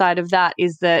flip side of that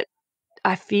is that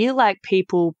I feel like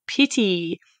people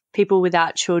pity people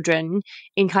without children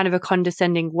in kind of a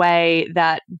condescending way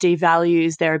that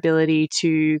devalues their ability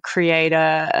to create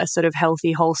a sort of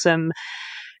healthy, wholesome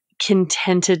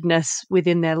contentedness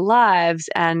within their lives.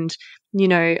 And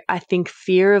I think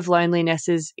fear of loneliness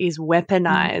is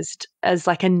weaponized as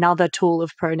like another tool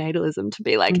of pronatalism to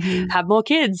be like, have more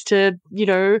kids, to,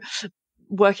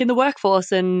 work in the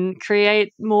workforce and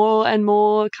create more and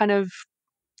more kind of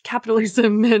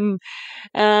capitalism. And,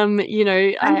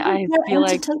 I feel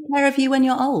like to take care of you when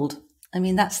you're old.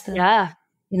 That's the, that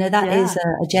Yeah. is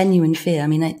a genuine fear.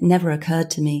 It never occurred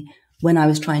to me when I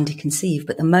was trying to conceive,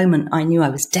 but the moment I knew I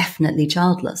was definitely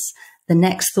childless, the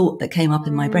next thought that came up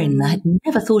in my brain, and I had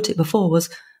never thought it before, was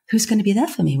who's going to be there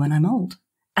for me when I'm old?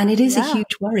 And it is a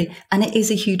huge worry, and it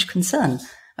is a huge concern.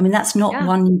 That's not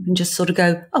one you can just sort of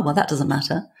go, oh, well, that doesn't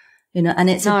matter, and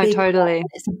it's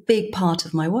it's a big part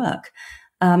of my work.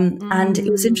 And it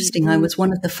was interesting. I was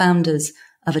one of the founders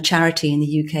of a charity in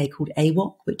the UK called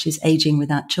AWOC, which is Aging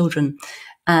Without Children.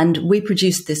 And we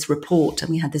produced this report, and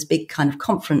we had this big kind of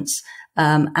conference,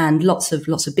 and lots of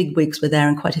big wigs were there,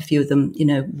 and quite a few of them,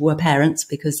 were parents,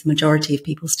 because the majority of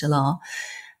people still are.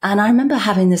 And I remember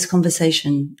having this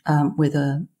conversation with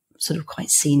a sort of quite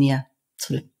senior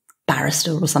sort of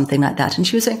barrister or something like that. And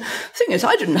she was saying, the thing is,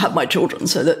 I didn't have my children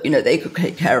so that, they could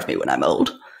take care of me when I'm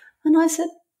old. And I said,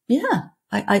 Yeah,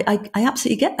 I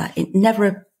absolutely get that.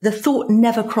 The thought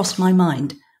never crossed my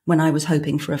mind when I was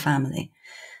hoping for a family.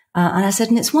 And I said,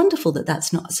 and it's wonderful that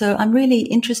that's not. So I'm really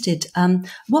interested.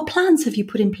 What plans have you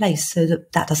put in place so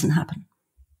that that doesn't happen?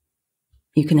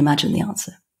 You can imagine the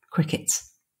answer.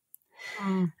 Crickets.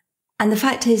 Mm. And the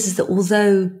fact is that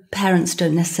although parents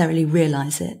don't necessarily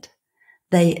realize it,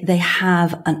 they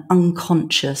have an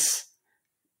unconscious,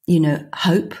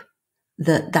 hope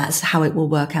that that's how it will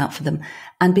work out for them.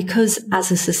 And because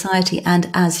as a society and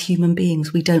as human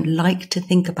beings, we don't like to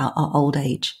think about our old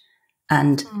age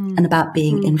and about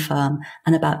being infirm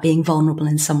and about being vulnerable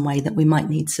in some way that we might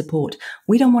need support.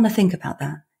 We don't want to think about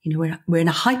that. We're in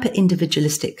a hyper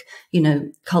individualistic,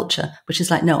 culture, which is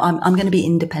like, no, I'm going to be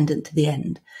independent to the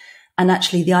end. And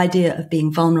actually the idea of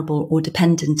being vulnerable or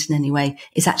dependent in any way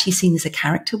is actually seen as a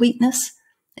character weakness.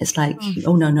 It's like,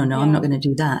 oh, no, I'm not going to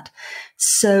do that.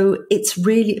 So it's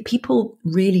really, people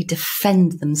really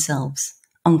defend themselves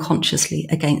unconsciously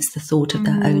against the thought of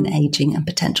their own aging and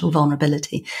potential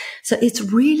vulnerability. So it's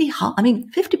really hard. I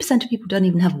mean, 50% of people don't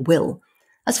even have a will.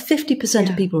 That's 50%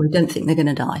 of people who don't think they're going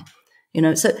to die.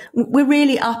 So we're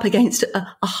really up against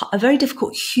a very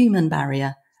difficult human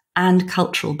barrier and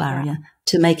cultural barrier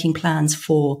to making plans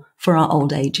for our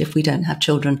old age if we don't have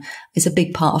children. It's a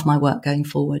big part of my work going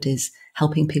forward, is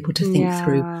helping people to think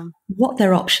through what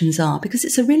their options are, because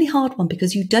it's a really hard one,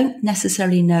 because you don't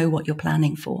necessarily know what you're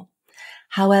planning for.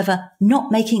 However, not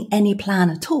making any plan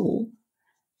at all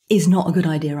is not a good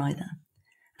idea either.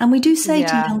 And we do say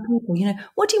to young people,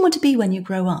 what do you want to be when you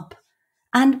grow up?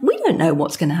 And we don't know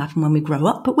what's going to happen when we grow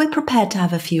up, but we're prepared to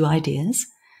have a few ideas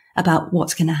about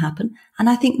what's going to happen. And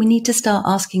I think we need to start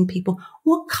asking people,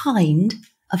 what kind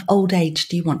of old age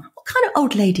do you want? What kind of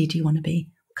old lady do you want to be?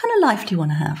 What kind of life do you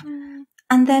want to have?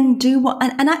 And then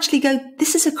and actually go,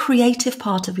 this is a creative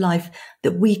part of life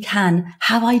that we can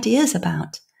have ideas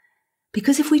about.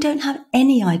 Because if we don't have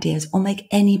any ideas or make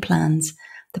any plans,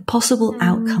 the possible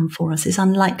outcome for us is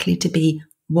unlikely to be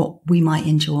what we might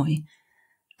enjoy.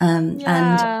 And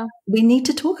we need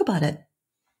to talk about it.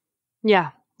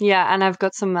 Yeah. Yeah. And I've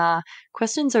got some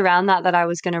questions around that I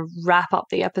was going to wrap up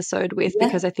the episode with,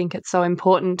 because I think it's so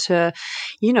important to,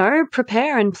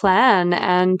 prepare and plan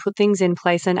and put things in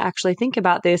place and actually think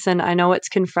about this. And I know it's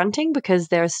confronting because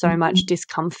there's so much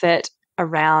discomfort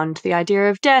around the idea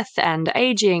of death and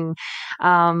aging.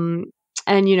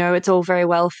 And, it's all very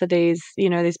well for these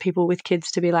people with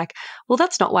kids to be like, well,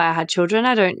 that's not why I had children.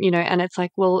 I don't, and it's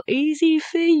like, well, easy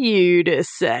for you to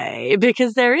say,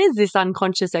 because there is this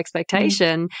unconscious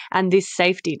expectation and this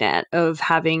safety net of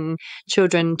having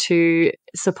children to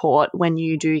support when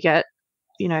you do get,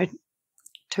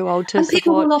 too old to support. And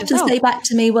people will often yourself. say back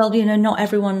to me, well, not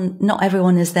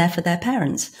everyone is there for their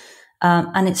parents.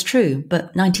 And it's true,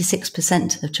 but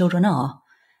 96% of children are.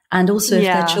 And also if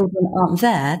their children aren't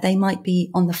there, they might be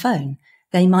on the phone.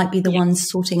 They might be the ones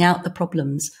sorting out the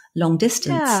problems long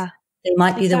distance. Yeah, they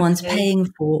might be the ones paying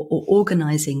for or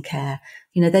organizing care.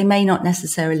 They may not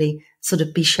necessarily sort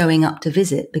of be showing up to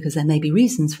visit, because there may be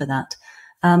reasons for that.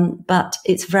 But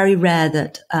it's very rare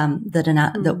that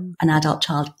an adult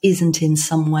child isn't in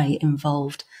some way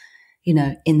involved, in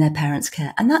their parents'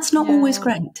 care. And that's not always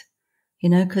great,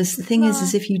 because the thing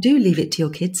is if you do leave it to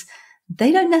your kids,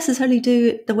 they don't necessarily do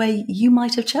it the way you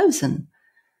might have chosen.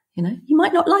 You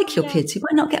might not like your kids. You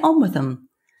might not get on with them.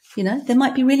 They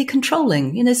might be really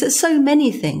controlling. So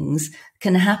many things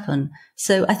can happen.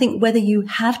 So I think whether you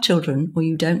have children or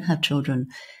you don't have children,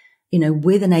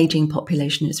 with an aging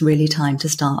population, it's really time to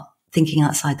start thinking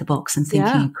outside the box and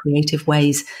thinking of creative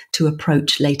ways to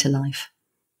approach later life.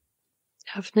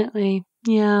 Definitely.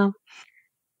 Yeah.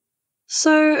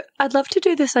 So I'd love to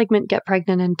do the segment Get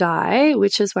Pregnant and Die,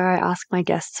 which is where I ask my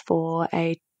guests for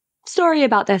a story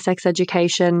about their sex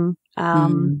education,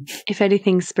 if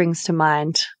anything springs to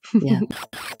mind. Don't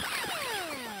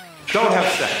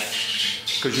have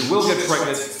sex, because you will get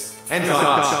pregnant and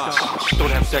die.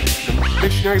 Don't have sex in the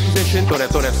missionary position. Don't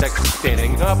have sex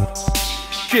standing up.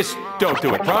 Just don't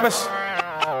do it. Promise?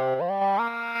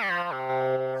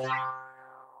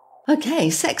 Okay,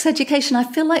 sex education. I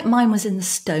feel like mine was in the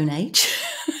Stone Age,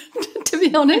 to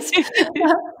be honest.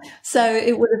 So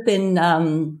it would have been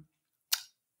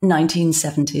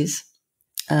 1970s,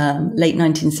 late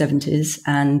 1970s,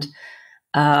 and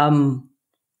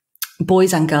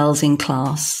boys and girls in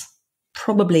class,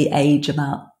 probably age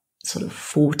about sort of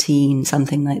 14,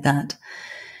 something like that,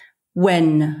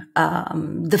 when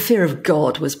the fear of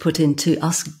God was put into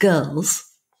us girls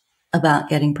about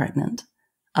getting pregnant,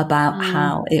 about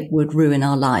how it would ruin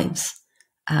our lives.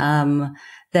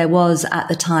 There was at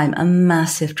the time a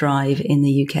massive drive in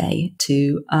the UK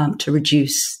to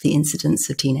reduce the incidence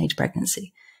of teenage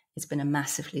pregnancy. It's been a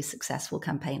massively successful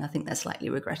campaign. I think they're slightly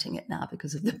regretting it now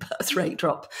because of the birth rate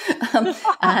drop.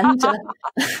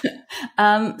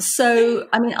 So,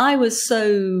 I mean, I was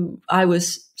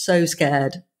so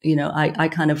scared. You know, I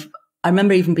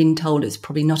remember even being told it's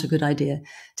probably not a good idea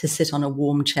to sit on a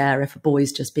warm chair if a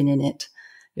boy's just been in it.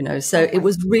 You know, so it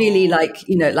was really like,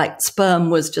 you know, like sperm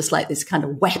was just like this kind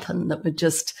of weapon that would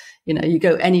just, you know, you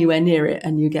go anywhere near it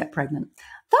and you get pregnant.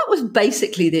 That was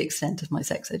basically the extent of my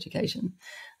sex education.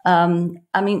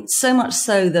 I mean, so much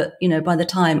so that, you know, by the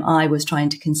time I was trying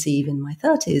to conceive in my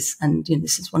 30s, and, you know,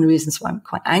 this is one of the reasons why I'm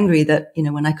quite angry that, you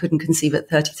know, when I couldn't conceive at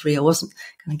 33, I wasn't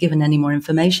kind of given any more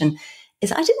information,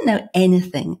 is I didn't know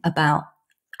anything about,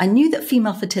 I knew that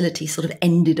female fertility sort of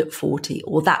ended at 40,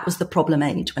 or that was the problem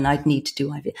age when I'd need to do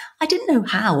IVF. I didn't know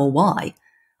how or why.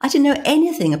 I didn't know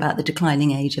anything about the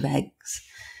declining age of eggs.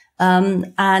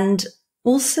 And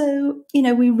also, you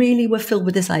know, we really were filled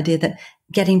with this idea that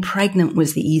getting pregnant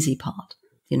was the easy part,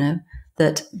 you know,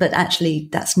 but actually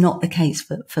that's not the case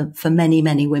for many,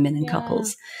 many women and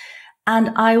couples.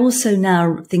 And I also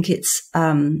now think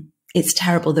it's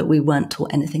terrible that we weren't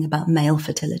taught anything about male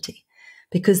fertility,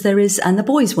 because there is, and the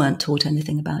boys weren't taught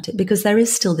anything about it, because there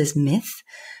is still this myth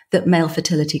that male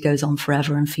fertility goes on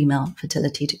forever and female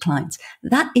fertility declines.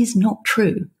 That is not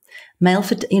true.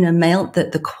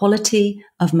 The quality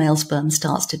of male sperm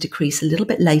starts to decrease a little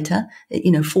bit later,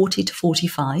 40 to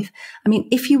 45. I mean,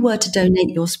 if you were to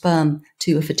donate your sperm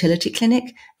to a fertility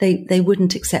clinic, they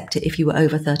wouldn't accept it if you were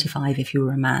over 35, if you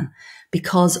were a man,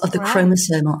 because of the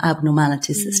chromosomal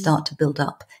abnormalities that start to build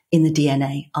up in the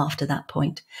DNA after that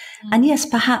point. And yes,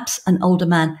 perhaps an older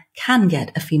man can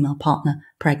get a female partner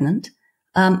pregnant,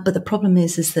 but the problem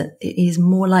is that it is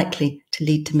more likely to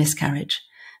lead to miscarriage.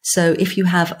 So if you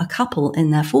have a couple in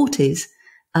their 40s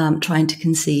trying to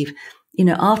conceive,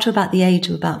 after about the age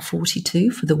of about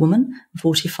 42 for the woman,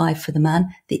 45 for the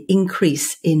man, the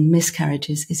increase in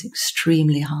miscarriages is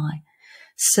extremely high.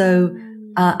 So,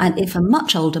 and if a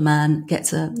much older man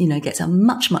gets a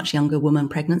much, much younger woman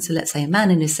pregnant, so let's say a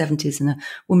man in his 70s and a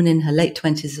woman in her late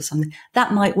 20s or something,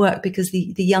 that might work because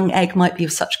the young egg might be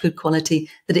of such good quality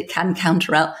that it can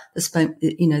counter out the sperm,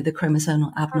 the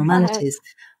chromosomal abnormalities. Okay.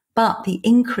 But the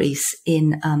increase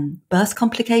in birth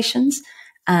complications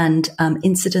and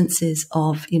incidences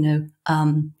of,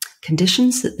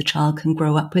 conditions that the child can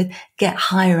grow up with get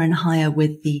higher and higher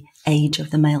with the age of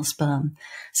the male sperm.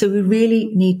 So we really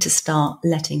need to start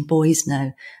letting boys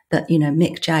know that,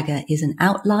 Mick Jagger is an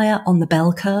outlier on the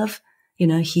bell curve.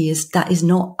 That is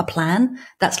not a plan.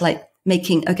 That's like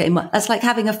that's like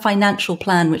having a financial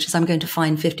plan, which is I'm going to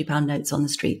find £50 notes on the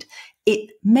street.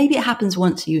 Maybe it happens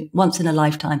once in a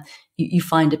lifetime, you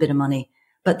find a bit of money,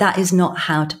 but that is not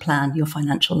how to plan your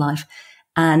financial life.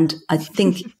 And I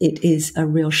think it is a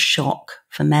real shock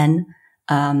for men,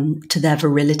 to their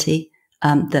virility,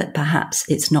 that perhaps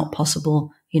it's not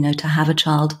possible, to have a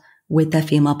child with their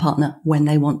female partner when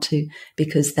they want to,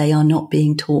 because they are not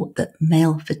being taught that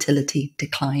male fertility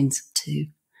declines too.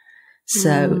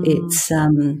 So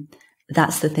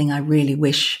that's the thing I really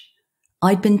wish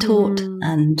I'd been taught.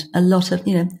 And a lot of,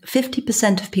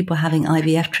 50% of people having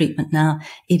IVF treatment now,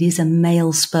 it is a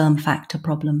male sperm factor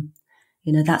problem.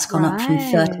 That's gone up from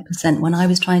 30% when I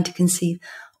was trying to conceive.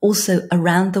 Also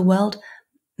around the world,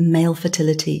 male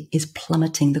fertility is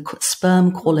plummeting. The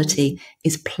sperm quality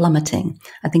is plummeting.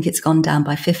 I think it's gone down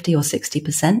by 50 or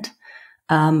 60%.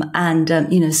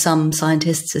 Some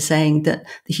scientists are saying that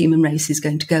the human race is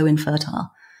going to go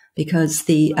infertile because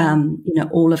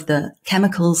all of the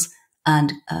chemicals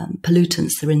and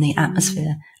pollutants that are in the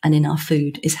atmosphere and in our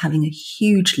food is having a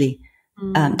hugely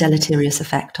deleterious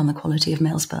effect on the quality of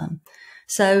male sperm.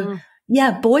 So,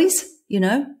 boys,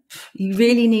 you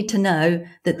really need to know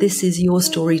that this is your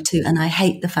story too. And I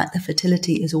hate the fact that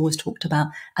fertility is always talked about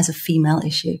as a female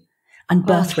issue, and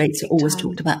birth rates are always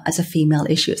talked about as a female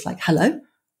issue. It's like, hello,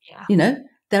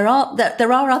 there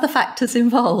are other factors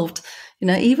involved.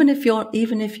 Even if you're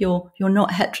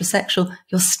not heterosexual,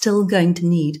 you're still going to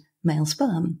need male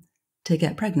sperm to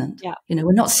get pregnant. Yeah.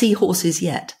 We're not seahorses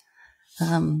yet.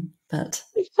 But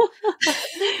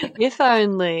if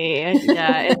only.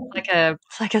 Yeah,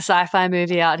 it's like a sci-fi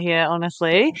movie out here,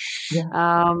 honestly.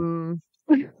 Yeah.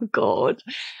 God.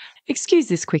 Excuse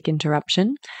this quick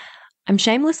interruption. I'm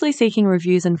shamelessly seeking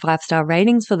reviews and 5-star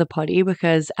ratings for the potty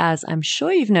because, as I'm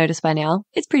sure you've noticed by now,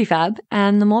 it's pretty fab.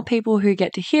 And the more people who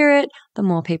get to hear it, the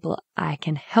more people I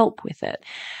can help with it.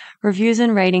 Reviews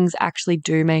and ratings actually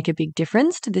do make a big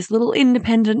difference to this little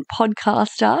independent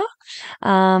podcaster.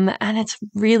 And it's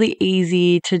really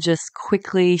easy to just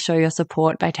quickly show your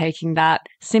support by taking that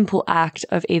simple act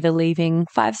of either leaving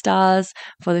 5 stars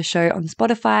for the show on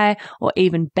Spotify, or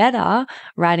even better,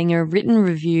 writing a written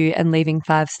review and leaving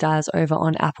 5 stars over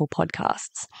on Apple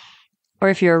Podcasts. Or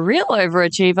if you're a real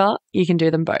overachiever, you can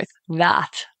do them both.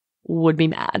 That would be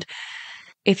mad.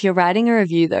 If you're writing a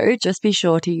review, though, just be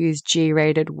sure to use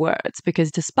G-rated words,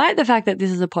 because despite the fact that this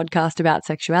is a podcast about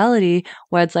sexuality,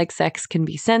 words like sex can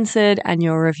be censored and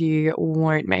your review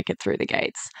won't make it through the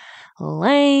gates.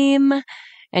 Lame.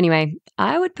 Anyway,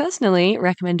 I would personally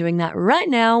recommend doing that right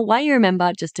now while you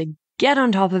remember, just to get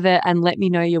on top of it and let me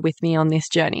know you're with me on this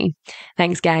journey.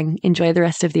 Thanks, gang. Enjoy the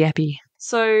rest of the epi.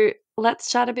 So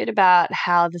let's chat a bit about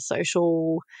how the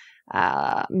social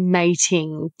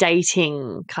mating,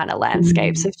 dating kind of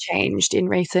landscapes have changed in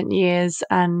recent years,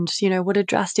 and, you know, what a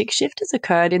drastic shift has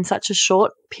occurred in such a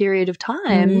short period of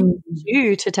time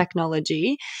due to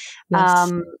technology.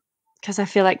 Yes. Because I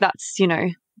feel like that's, you know,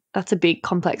 that's a big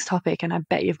complex topic, and I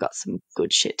bet you've got some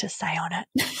good shit to say on it.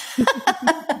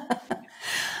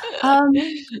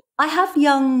 I have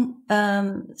young,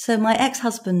 so my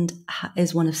ex-husband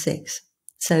is one of 6.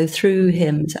 So through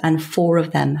him, and 4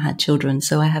 of them had children.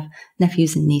 So I have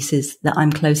nephews and nieces that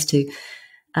I'm close to.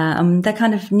 They're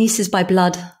kind of nieces by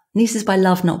blood, nieces by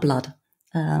love, not blood.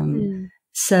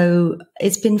 So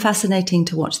it's been fascinating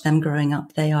to watch them growing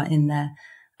up. They are in their,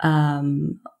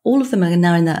 all of them are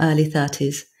now in their early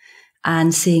 30s,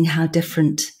 and seeing how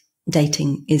different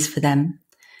dating is for them.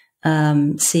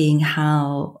 Seeing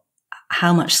how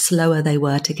much slower they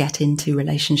were to get into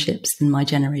relationships than my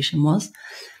generation was.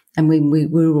 And we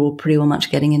were all pretty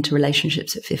much getting into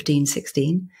relationships at 15,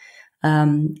 16,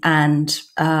 and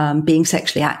being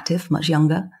sexually active much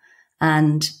younger.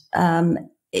 And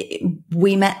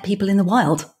we met people in the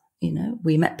wild. You know,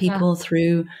 we met people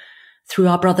through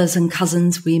our brothers and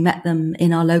cousins. We met them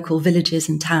in our local villages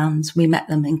and towns. We met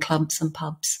them in clubs and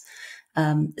pubs.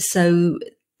 So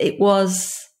it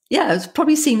was, it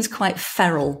probably seems quite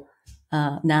feral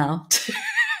now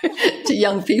to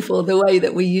young people, the way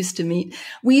that we used to meet.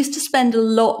 We used to spend a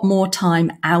lot more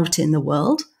time out in the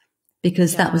world,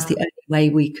 because that was the only way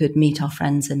we could meet our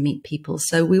friends and meet people.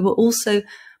 So we were also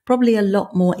probably a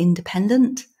lot more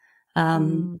independent.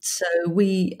 So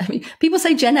people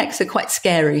say Gen X are quite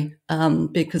scary,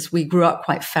 because we grew up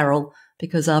quite feral,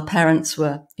 because our parents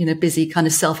were, you know, busy kind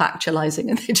of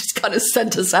self-actualizing, and they just kind of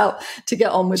sent us out to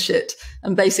get on with shit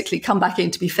and basically come back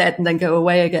in to be fed and then go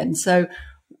away again. So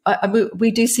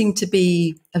we do seem to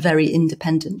be a very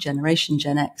independent generation,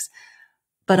 Gen X.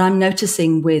 But I'm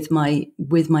noticing with my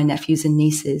nephews and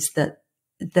nieces that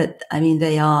I mean,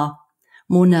 they are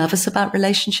more nervous about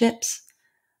relationships,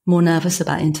 more nervous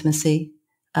about intimacy,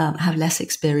 have less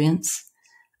experience,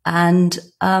 and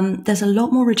there's a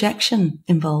lot more rejection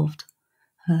involved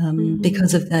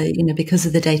because of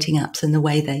the dating apps and the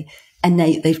way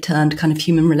they've turned kind of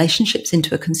human relationships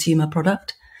into a consumer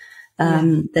product.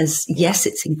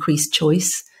 It's increased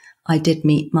choice. I did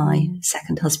meet my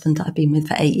second husband that I've been with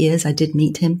for 8 years. I did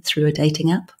meet him through a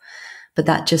dating app, but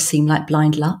that just seemed like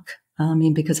blind luck. I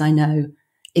mean, because I know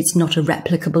it's not a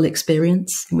replicable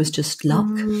experience. It was just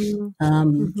luck.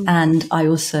 And I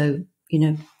also, you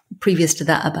know, previous to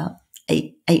that, about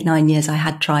 9 years, I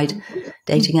had tried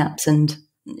dating apps, and,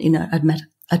 you know, I'd met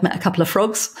a couple of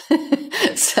frogs.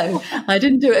 So I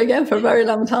didn't do it again for a very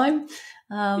long time.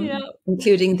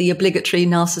 Including the obligatory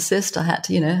narcissist. I had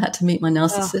to meet my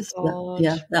narcissist.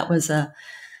 That was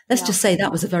let's just say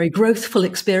that was a very growthful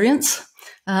experience.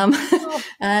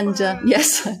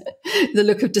 Yes, the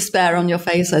look of despair on your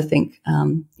face, I think,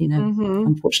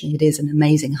 unfortunately it is an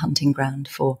amazing hunting ground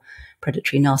for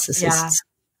predatory narcissists,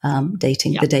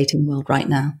 the dating world right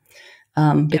now.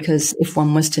 Because if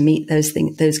one was to meet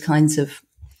those kinds of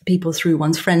people through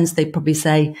one's friends, they'd probably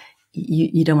say,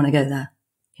 you don't want to go there,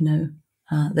 you know.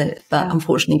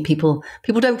 Unfortunately, people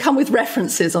don't come with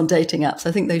references on dating apps.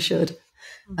 I think they should.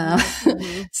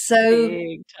 So,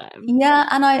 big time.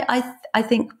 And I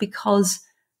think because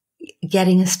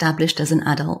getting established as an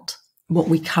adult, what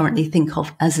we currently think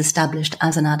of as established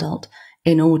as an adult,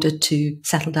 in order to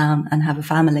settle down and have a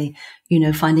family, you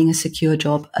know, finding a secure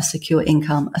job, a secure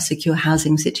income, a secure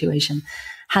housing situation,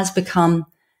 has become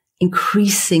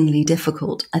increasingly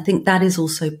difficult. I think that is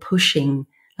also pushing.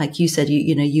 Like you said,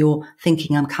 you're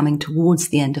thinking, I'm coming towards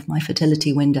the end of my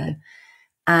fertility window,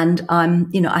 and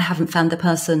I haven't found the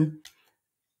person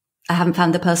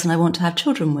I want to have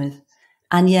children with.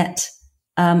 And yet,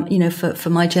 for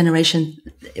my generation,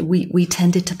 we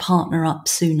tended to partner up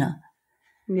sooner.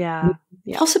 Yeah.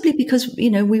 Possibly because,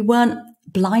 we weren't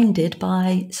blinded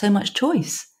by so much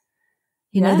choice.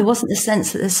 You know, there wasn't the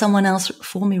sense that there's someone else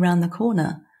for me around the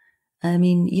corner. I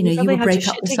mean, you know, you would break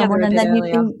up with someone and then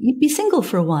you'd be single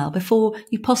for a while before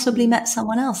you possibly met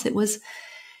someone else. It was,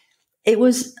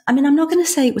 I mean, I'm not going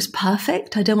to say it was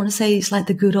perfect. I don't want to say it's like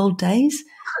the good old days.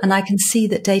 And I can see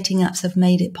that dating apps have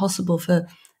made it possible for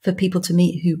people to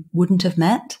meet who wouldn't have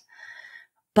met.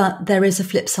 But there is a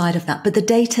flip side of that. But the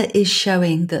data is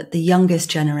showing that the youngest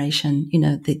generation, you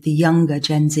know, the younger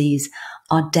Gen Zs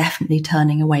are definitely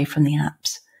turning away from the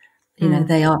apps. You know,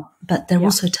 they are, but they're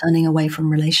also turning away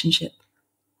from relationship,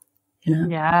 you know?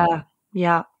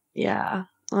 Yeah.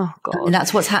 Oh, God. And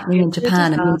that's what's happening in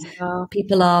Japan. I mean,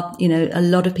 people are, you know, a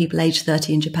lot of people age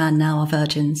 30 in Japan now are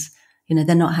virgins. You know,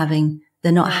 they're not having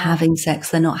sex.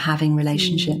 They're not having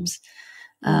relationships.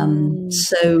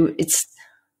 So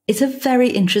it's a very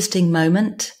interesting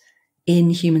moment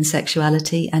in human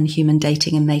sexuality and human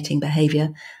dating and mating behavior.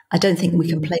 I don't think we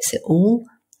can place it all,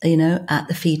 you know, at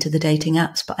the feet of the dating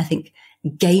apps, but I think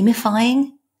gamifying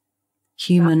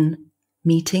human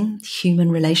meeting,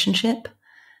 human relationship,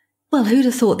 well, who'd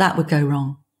have thought that would go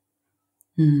wrong?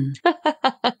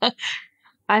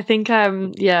 I think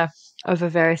of a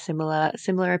very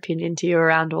similar opinion to you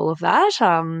around all of that.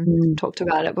 Talked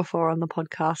about it before on the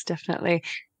podcast, definitely.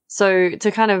 So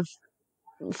to kind of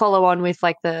follow on with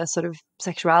like the sort of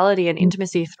sexuality and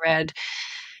intimacy thread,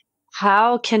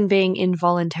 how can being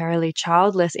involuntarily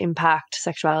childless impact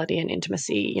sexuality and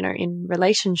intimacy, you know, in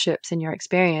relationships, in your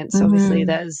experience? Obviously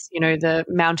there's, you know, the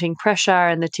mounting pressure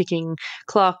and the ticking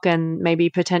clock and maybe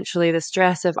potentially the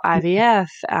stress of IVF,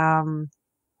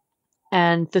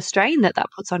 and the strain that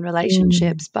puts on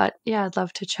relationships. But yeah, I'd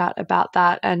love to chat about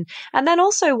that. And then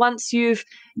also once you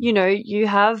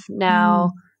have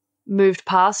now moved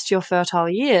past your fertile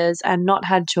years and not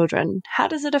had children, how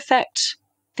does it affect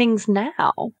things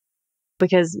now?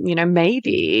 Because, you know,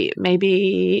 maybe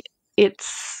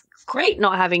it's great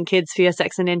not having kids for your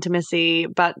sex and intimacy,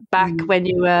 but back when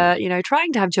you were, you know,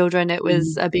 trying to have children, it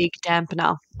was a big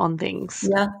dampener on things.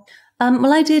 Yeah.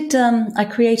 Well, I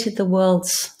created the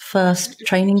world's first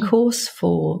training course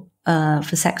for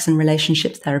sex and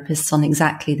relationship therapists on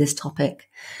exactly this topic.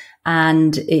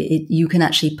 And you can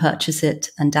actually purchase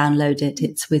it and download it.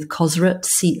 It's with COSRT,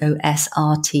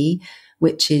 COSRT,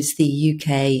 which is the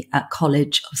UK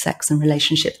College of Sex and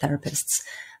Relationship Therapists.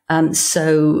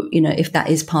 So, you know, if that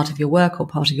is part of your work or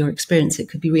part of your experience, it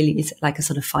could be it's like a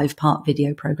sort of 5-part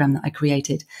video program that I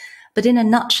created. But in a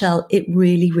nutshell, it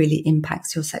really, really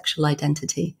impacts your sexual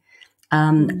identity.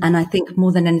 And I think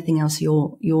more than anything else,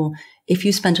 if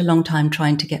you spent a long time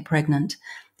trying to get pregnant,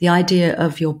 the idea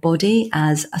of your body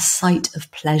as a site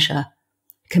of pleasure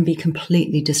can be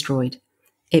completely destroyed.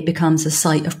 It becomes a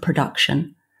site of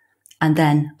production and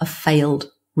then a failed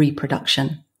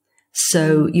reproduction.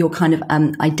 So your kind of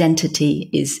identity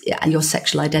your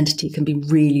sexual identity can be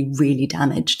really, really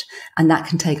damaged. And that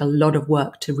can take a lot of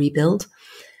work to rebuild.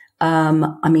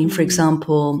 I mean, for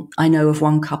example, I know of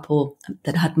one couple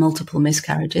that had multiple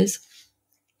miscarriages,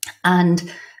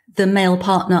 and the male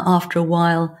partner after a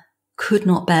while could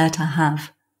not bear to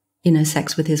have, you know,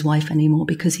 sex with his wife anymore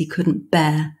because he couldn't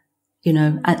bear, you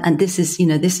know, and this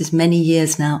is many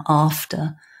years now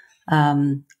after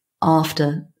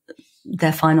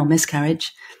their final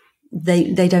miscarriage,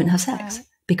 they don't have sex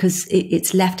because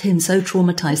it's left him so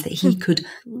traumatized that he could,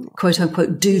 quote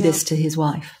unquote, do this to his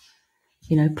wife,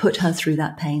 you know, put her through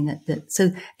that pain.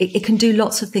 So it can do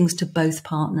lots of things to both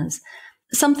partners.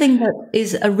 Something that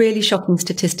is a really shocking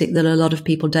statistic that a lot of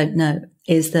people don't know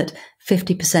is that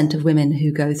 50% of women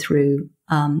who go through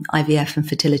IVF and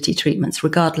fertility treatments,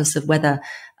 regardless of whether,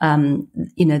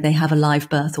 you know, they have a live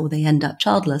birth or they end up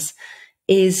childless,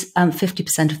 is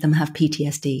 50% of them have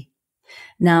PTSD.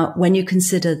 Now, when you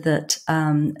consider that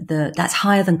that's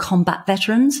higher than combat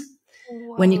veterans,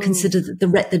 when you consider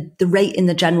that the rate in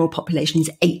the general population is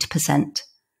 8%,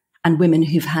 and women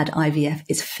who've had IVF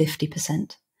is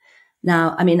 50%.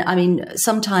 Now, I mean,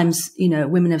 sometimes, you know,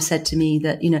 women have said to me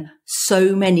that, you know,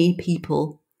 so many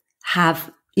people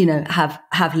have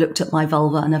looked at my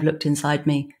vulva and have looked inside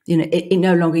me. You know, it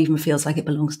no longer even feels like it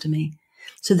belongs to me.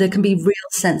 So there can be real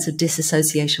sense of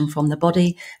disassociation from the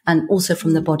body and also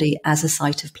from the body as a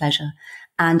site of pleasure.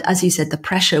 And as you said, the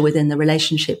pressure within the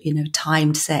relationship, you know,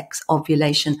 timed sex,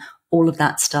 ovulation, all of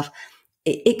that stuff,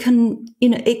 it can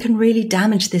really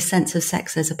damage this sense of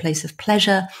sex as a place of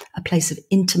pleasure, a place of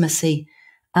intimacy.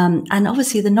 And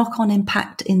obviously the knock-on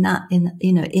impact in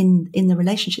the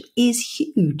relationship is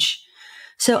huge.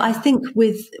 So I think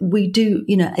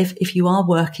if you are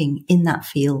working in that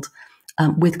field,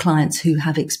 with clients who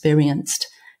have experienced,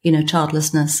 you know,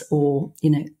 childlessness or, you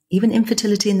know, even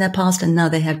infertility in their past, and now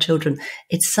they have children.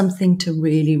 It's something to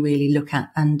really, really look at.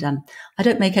 And I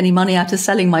don't make any money out of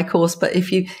selling my course, but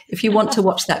if you want to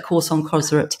watch that course on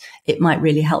Coseret, it might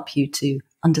really help you to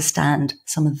understand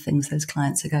some of the things those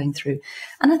clients are going through.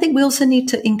 And I think we also need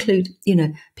to include,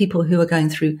 people who are going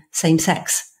through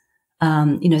same-sex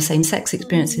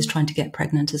experiences, trying to get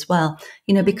pregnant as well,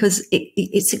 because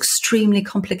it's extremely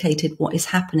complicated what is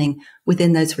happening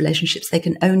within those relationships.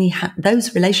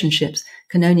 Those relationships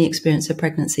can only experience a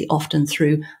pregnancy often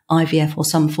through IVF or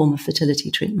some form of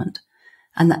fertility treatment.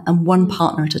 And one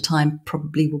partner at a time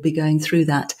probably will be going through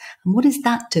that. And what is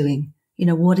that doing?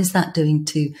 What is that doing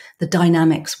to the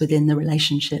dynamics within the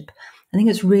relationship? I think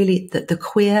it's really that the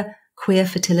queer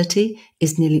fertility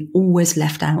is nearly always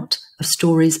left out of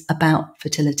stories about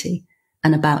fertility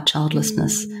and about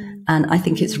childlessness. And I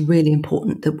think it's really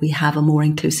important that we have a more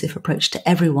inclusive approach to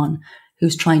everyone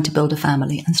who's trying to build a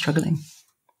family and struggling.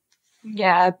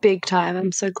 Yeah, big time.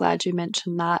 I'm so glad you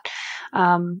mentioned that.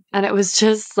 And it was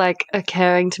just like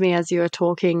occurring to me as you were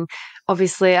talking.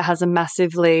 Obviously, it has a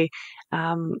massively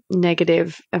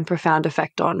negative and profound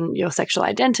effect on your sexual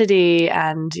identity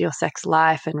and your sex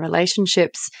life and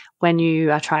relationships when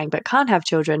you are trying but can't have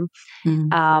children.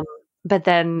 But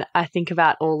then I think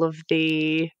about all of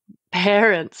the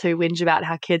parents who whinge about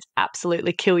how kids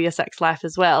absolutely kill your sex life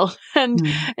as well. And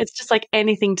it's just like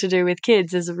anything to do with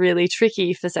kids is really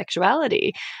tricky for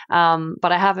sexuality.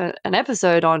 But I have an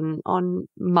episode on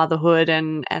motherhood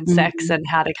and sex and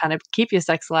how to kind of keep your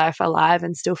sex life alive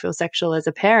and still feel sexual as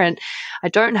a parent. I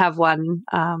don't have one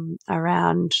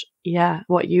around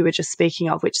what you were just speaking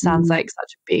of, which sounds like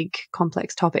such a big,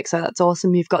 complex topic. So that's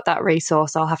awesome. You've got that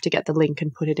resource. I'll have to get the link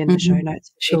and put it in the show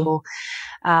notes for people.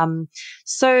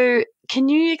 So can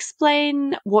you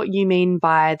explain what you mean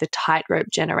by the tightrope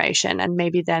generation, and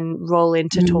maybe then roll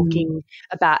into talking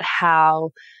about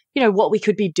how, what we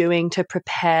could be doing to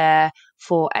prepare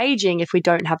for aging if we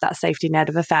don't have that safety net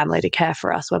of a family to care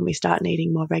for us when we start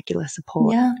needing more regular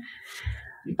support? Yeah.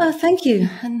 Oh, thank you.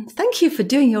 And thank you for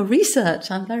doing your research.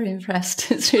 I'm very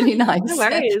impressed. It's really nice. No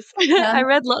worries. I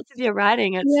read lots of your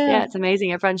writing. It's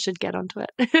amazing. Everyone should get onto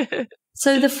it.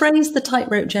 So the phrase, the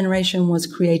tightrope generation, was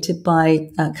created by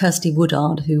Kirsty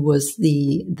Woodard, who was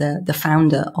the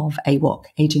founder of AWOC,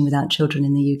 Aging Without Children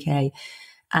in the UK.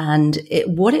 And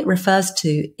what it refers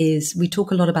to is, we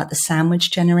talk a lot about the sandwich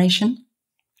generation.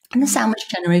 And the sandwich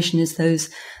generation is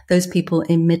those people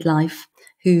in midlife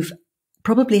who've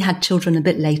probably had children a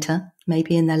bit later,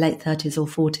 maybe in their late 30s or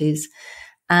 40s.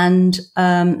 And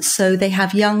so they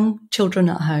have young children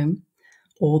at home,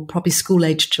 or probably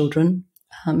school-aged children.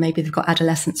 Maybe they've got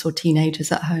adolescents or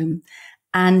teenagers at home,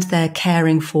 and they're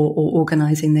caring for or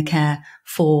organizing the care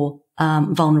for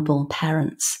vulnerable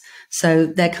parents. So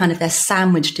they're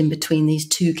sandwiched in between these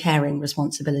two caring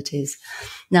responsibilities.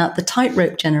 Now, the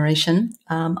tightrope generation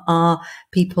are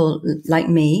people like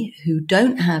me who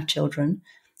don't have children,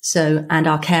 and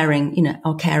are caring,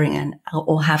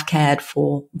 or have cared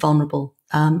for vulnerable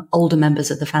older members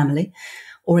of the family.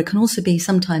 Or it can also be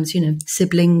sometimes,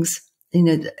 siblings.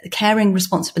 The caring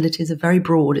responsibilities are very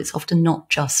broad. It's often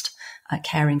not just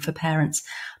caring for parents.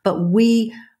 But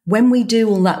when we do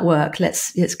all that work,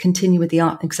 let's continue with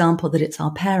the example that it's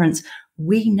our parents.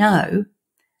 We know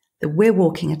that we're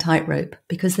walking a tightrope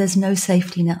because there's no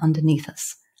safety net underneath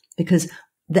us. Because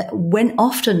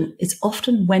it's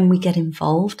often when we get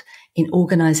involved in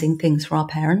organizing things for our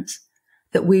parents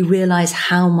that we realize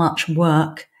how much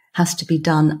work has to be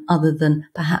done other than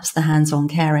perhaps the hands-on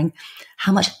caring,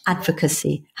 how much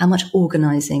advocacy, how much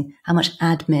organizing, how much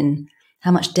admin,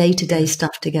 how much day-to-day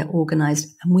stuff to get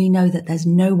organized. And we know that there's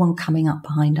no one coming up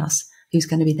behind us who's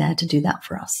going to be there to do that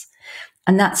for us.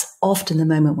 And that's often the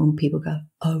moment when people go,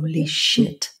 holy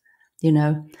shit.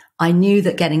 I knew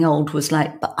that getting old was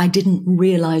but I didn't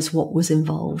realize what was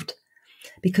involved.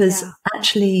 Because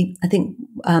actually, I think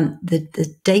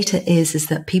the data is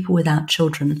that people without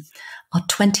children are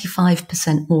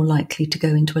 25% more likely to go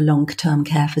into a long-term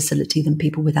care facility than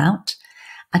people without,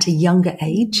 at a younger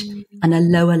age and a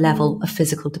lower level of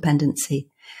physical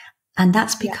dependency. And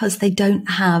that's because they don't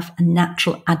have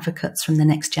natural advocates from the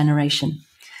next generation.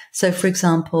 So, for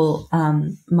example,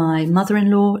 my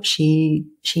mother-in-law, she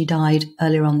died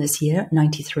earlier on this year,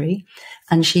 93,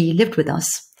 and she lived with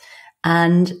us.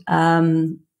 And,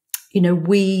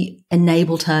 we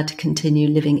enabled her to continue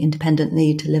living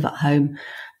independently, to live at home.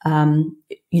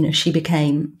 She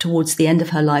became, towards the end of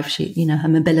her life, her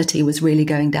mobility was really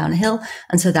going downhill.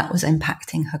 And so that was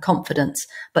impacting her confidence.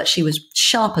 But she was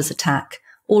sharp as a tack,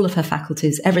 all of her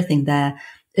faculties, everything there.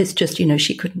 It's just,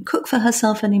 she couldn't cook for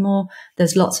herself anymore.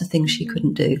 There's lots of things she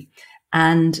couldn't do.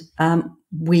 And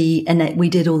we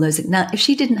did all those. Now, if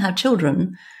she didn't have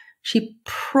children, she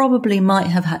probably might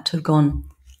have had to have gone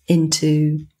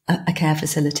into a care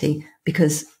facility,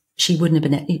 because she wouldn't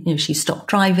have been, she stopped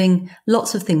driving,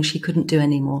 lots of things she couldn't do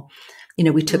anymore.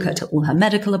 We took her to all her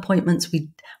medical appointments.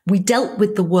 We dealt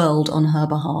with the world on her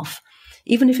behalf,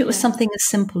 even if it was something as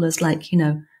simple as like,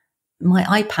 my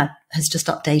iPad has just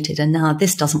updated and now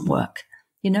this doesn't work,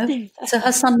 So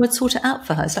her son would sort it out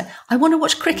for her. It's like, I want to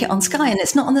watch cricket on Sky and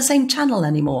it's not on the same channel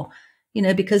anymore,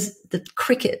 because the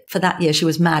cricket for that year, she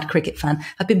was mad cricket fan,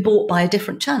 had been bought by a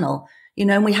different channel,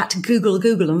 and we had to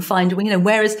Google and find,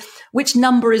 which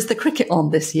number is the cricket on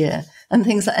this year and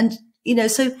things like,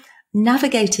 and, so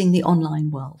navigating the online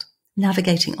world,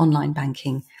 navigating online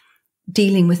banking,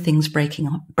 dealing with things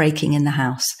breaking in the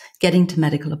house, getting to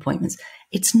medical appointments.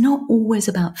 It's not always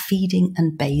about feeding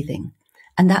and bathing.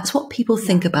 And that's what people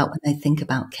think about when they think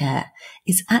about care.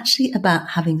 It's actually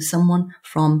about having someone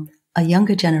from a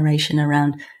younger generation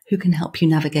around who can help you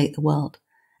navigate the world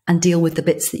and deal with the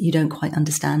bits that you don't quite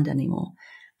understand anymore.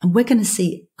 And we're going to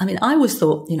see, I always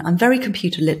thought, I'm very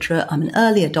computer literate. I'm an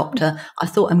early adopter. I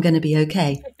thought I'm going to be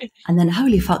okay. And then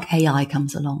holy fuck, AI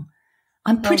comes along.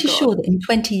 I'm pretty sure that in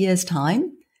 20 years'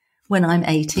 time, when I'm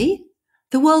 80,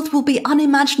 the world will be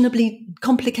unimaginably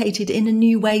complicated in a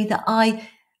new way that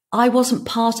I wasn't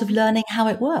part of learning how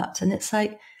it worked. And it's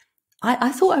like,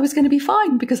 I thought I was going to be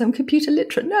fine because I'm computer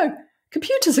literate. No,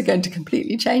 computers are going to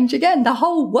completely change again. The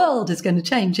whole world is going to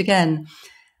change again.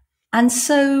 And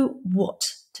so what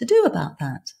to do about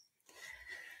that?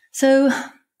 So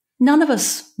none of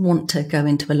us want to go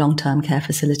into a long-term care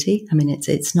facility.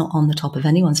 It's not on the top of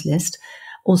anyone's list.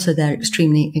 Also, they're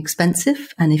extremely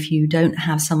expensive. And if you don't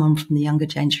have someone from the younger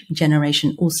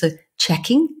generation also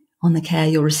checking on the care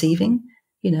you're receiving,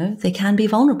 they can be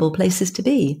vulnerable places to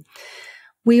be.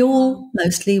 We all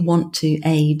mostly want to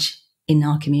age in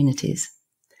our communities.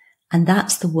 And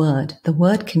that's the word. The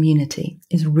word community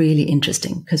is really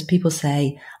interesting because people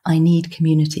say, I need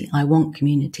community. I want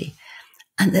community.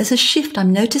 And there's a shift.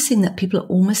 I'm noticing that people are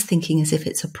almost thinking as if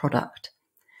it's a product.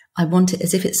 I want it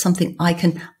as if it's something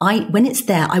when it's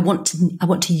there, I want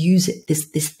to use it,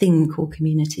 this thing called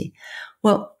community.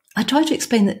 Well, I try to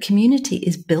explain that community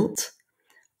is built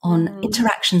on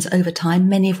interactions over time,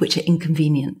 many of which are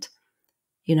inconvenient.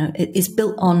 It is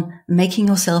built on making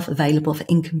yourself available for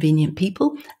inconvenient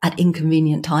people at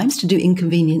inconvenient times to do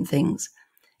inconvenient things.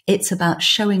 It's about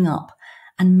showing up.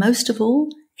 And most of all,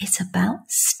 it's about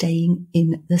staying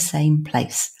in the same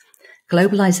place.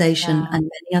 Globalization and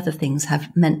many other things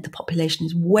have meant the population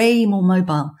is way more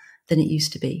mobile than it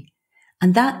used to be.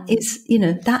 And that is,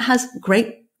 that has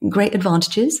great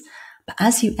advantages. But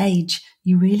as you age,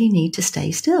 you really need to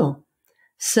stay still.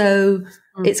 So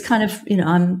it's kind of,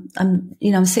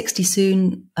 I'm 60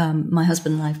 soon. My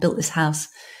husband and I have built this house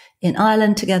in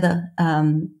Ireland together.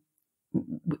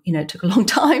 It took a long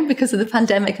time because of the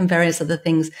pandemic and various other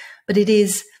things, but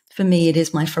for me, it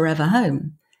is my forever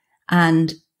home.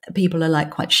 And people are like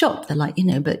quite shocked. They're like,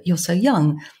 but you're so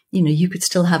young, you could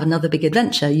still have another big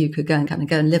adventure. You could go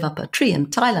and live up a tree in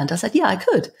Thailand. I said, yeah, I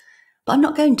could, but I'm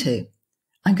not going to.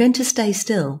 I'm going to stay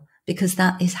still because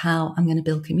that is how I'm going to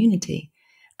build community.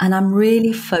 And I'm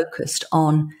really focused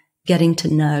on getting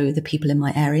to know the people in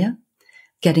my area,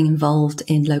 getting involved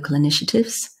in local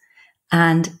initiatives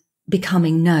and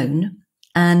becoming known.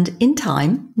 And in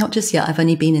time, not just yet, I've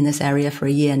only been in this area for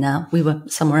a year now. We were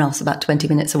somewhere else about 20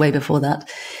 minutes away before that,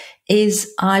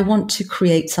 is I want to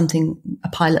create a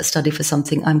pilot study for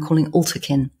something I'm calling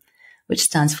AlterKin, which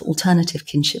stands for Alternative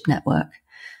Kinship Network.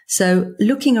 So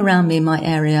looking around me in my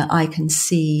area, I can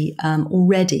see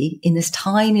already in this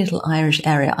tiny little Irish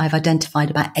area, I've identified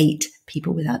about 8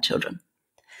 people without children.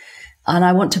 And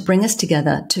I want to bring us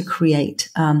together to create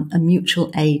a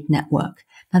mutual aid network.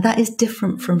 Now, that is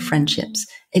different from friendships.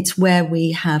 It's where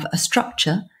we have a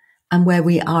structure and where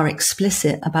we are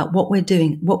explicit about what we're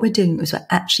doing. What we're doing is we're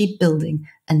actually building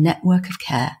a network of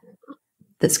care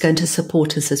that's going to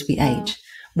support us as we age,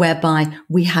 whereby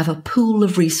we have a pool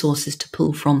of resources to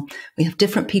pull from. We have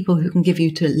different people who can give you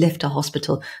to lift a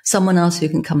hospital, someone else who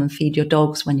can come and feed your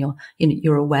dogs when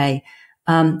you're away,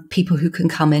 people who can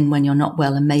come in when you're not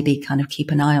well and maybe kind of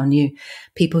keep an eye on you,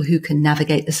 people who can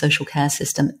navigate the social care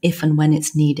system if and when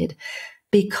it's needed.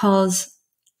 Because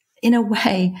in a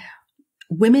way,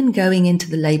 women going into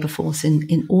the labour force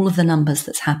in all of the numbers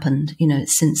that's happened,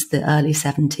 since the early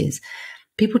 70s,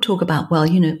 people talk about,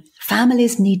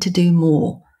 families need to do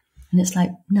more. And it's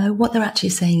like, no, what they're actually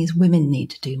saying is women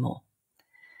need to do more.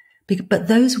 But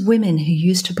those women who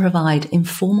used to provide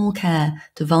informal care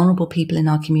to vulnerable people in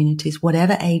our communities,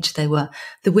 whatever age they were,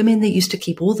 the women that used to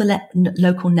keep all the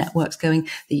local networks going,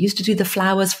 that used to do the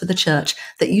flowers for the church,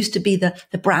 that used to be the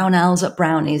brown owls at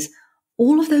brownies,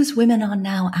 all of those women are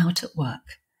now out at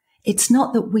work. It's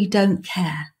not that we don't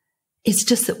care. It's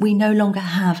just that we no longer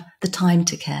have the time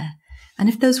to care. And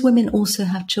if those women also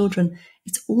have children,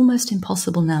 it's almost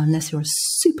impossible now, unless you're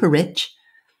super rich,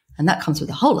 and that comes with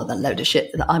a whole other load of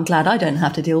shit that I'm glad I don't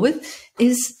have to deal with,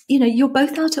 is, you're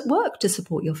both out at work to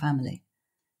support your family.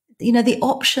 The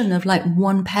option of like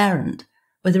one parent,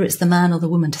 whether it's the man or the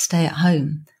woman, to stay at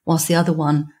home whilst the other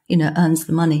one, earns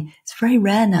the money, it's very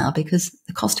rare now because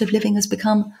the cost of living has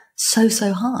become so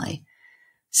high.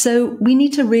 So we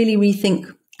need to really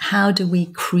rethink, how do we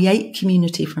create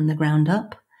community from the ground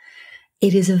up?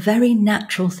 It is a very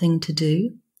natural thing to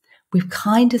do. We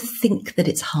kind of think that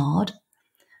it's hard.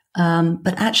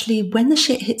 But actually, when the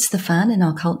shit hits the fan in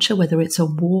our culture, whether it's a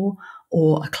war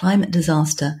or a climate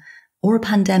disaster or a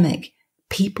pandemic,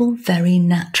 people very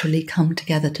naturally come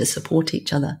together to support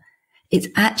each other. It's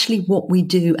actually what we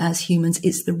do as humans.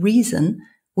 It's the reason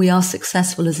we are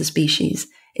successful as a species,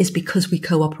 is because we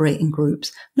cooperate in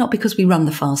groups, not because we run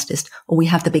the fastest or we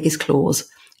have the biggest claws.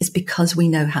 It's because we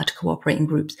know how to cooperate in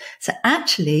groups. So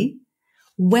actually,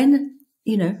 when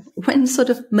sort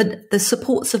of the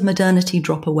supports of modernity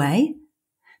drop away,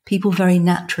 people very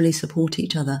naturally support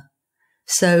each other.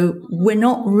 So we're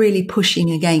not really pushing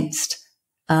against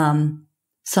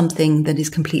something that is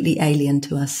completely alien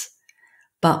to us,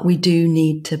 but we do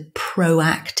need to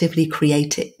proactively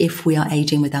create it if we are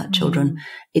aging without children.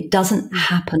 It doesn't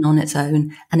happen on its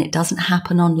own, and it doesn't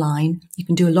happen online. You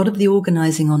can do a lot of the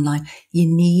organizing online. You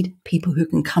need people who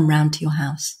can come round to your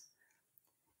house.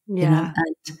 Yeah.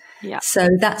 So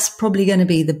that's probably going to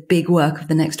be the big work of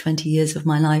the next 20 years of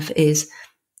my life, is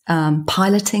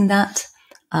piloting that.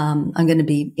 I'm going to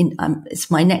be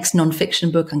it's my next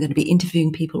nonfiction book. I'm going to be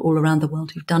interviewing people all around the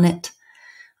world who've done it.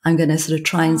 I'm going to sort of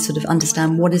try and sort of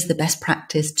understand what is the best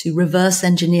practice to reverse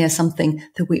engineer something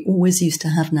that we always used to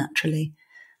have naturally.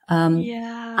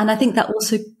 And I think that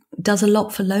also does a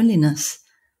lot for loneliness.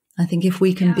 I think if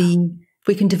we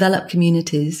can develop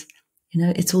communities,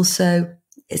 it's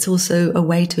also a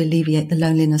way to alleviate the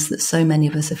loneliness that so many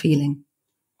of us are feeling.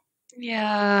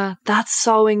 Yeah, that's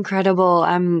so incredible.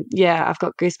 I've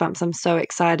got goosebumps. I'm so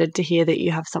excited to hear that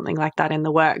you have something like that in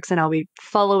the works, and I'll be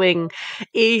following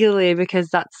eagerly, because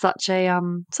that's such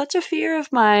a fear of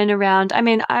mine around. I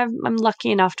mean, I'm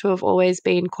lucky enough to have always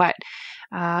been quite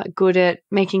good at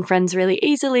making friends really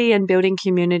easily and building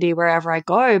community wherever I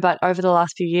go. But over the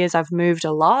last few years, I've moved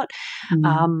a lot,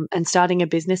 and starting a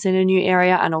business in a new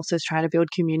area, and also trying to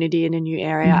build community in a new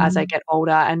area as I get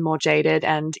older and more jaded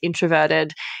and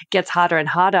introverted, gets harder and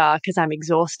harder because I'm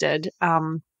exhausted.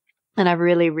 And I've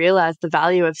really realized the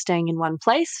value of staying in one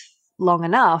place long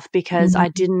enough, because I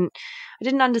didn't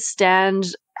understand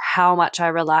how much I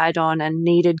relied on and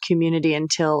needed community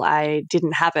until I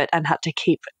didn't have it and had to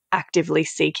keep actively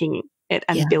seeking it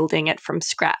and building it from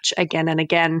scratch again and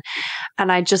again. And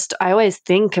I always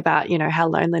think about, how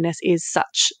loneliness is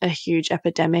such a huge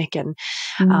epidemic, and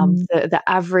the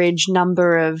average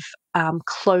number of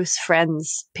close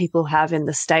friends people have in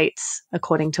the States,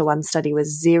 according to one study,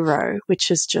 was 0,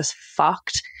 which is just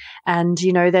fucked. And,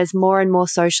 there's more and more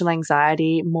social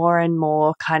anxiety, more and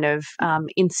more kind of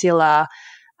insular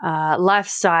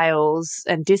lifestyles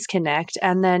and disconnect.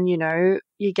 And then,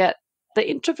 you get the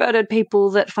introverted people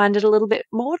that find it a little bit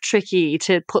more tricky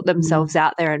to put themselves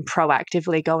out there and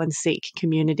proactively go and seek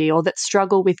community, or that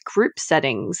struggle with group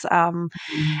settings. And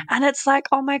it's like,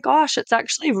 oh my gosh, it's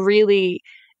actually really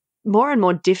more and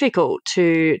more difficult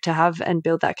to have and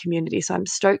build that community. So I'm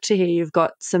stoked to hear you've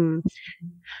got some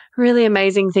really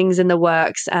amazing things in the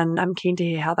works, and I'm keen to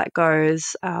hear how that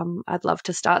goes. I'd love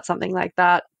to start something like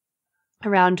that.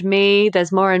 Around me,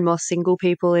 there's more and more single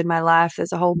people in my life.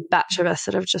 There's a whole batch of us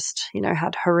that have just,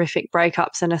 had horrific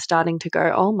breakups and are starting to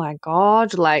go, oh my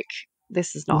God, like,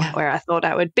 this is not where I thought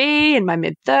I would be in my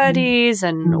mid-30s.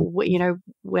 And,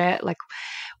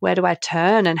 where do I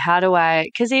turn, and how do I,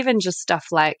 because even just stuff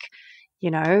like,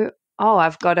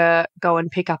 I've got to go and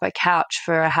pick up a couch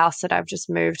for a house that I've just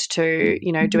moved to,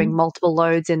 doing multiple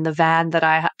loads in the van that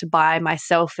I had to buy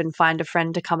myself and find a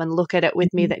friend to come and look at it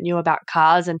with me that knew about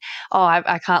cars. And,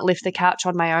 I can't lift the couch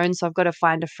on my own, so I've got to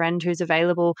find a friend who's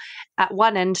available at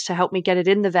one end to help me get it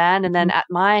in the van, and then at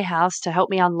my house to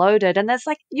help me unload it. And there's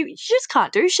like, you just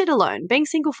can't do shit alone. Being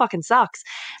single fucking sucks.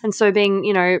 And so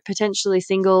being, potentially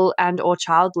single and or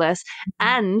childless,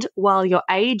 and while you're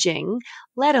aging,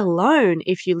 let alone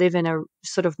if you live in a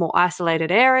sort of more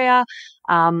isolated area.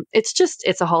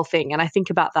 It's a whole thing. And I think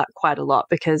about that quite a lot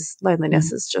because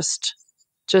loneliness is just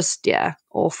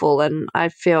awful. And I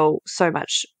feel so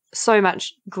much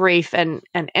grief and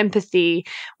empathy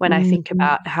when I think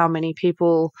about how many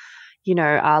people, you know,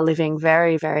 are living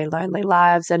very, very lonely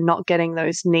lives and not getting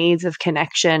those needs of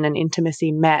connection and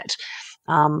intimacy met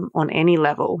on any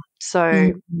level.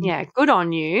 So yeah, good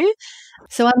on you.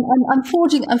 So I'm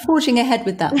forging ahead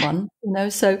with that one, you know.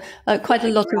 So quite a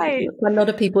lot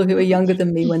of people who are younger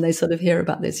than me, when they sort of hear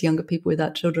about this, younger people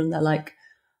without children, they're like,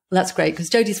 well, that's great because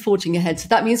Jody's forging ahead. So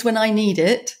that means when I need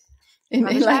it, in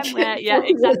like exactly.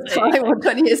 Time or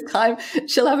 20 years time,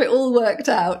 she'll have it all worked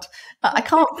out. I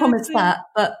can't promise that,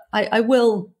 but I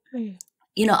will.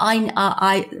 You know,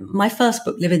 I my first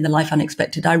book, Living the Life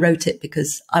Unexpected, I wrote it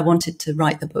because I wanted to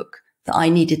write the book that I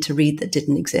needed to read that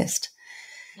didn't exist.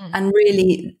 And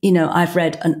really, you know, I've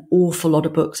read an awful lot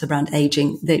of books around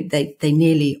aging. They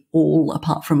nearly all,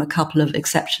 apart from a couple of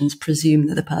exceptions, presume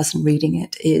that the person reading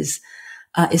it is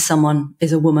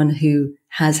a woman who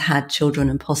has had children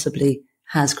and possibly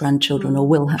has grandchildren or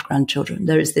will have grandchildren.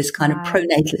 There is this kind of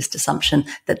pronatalist assumption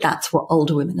that that's what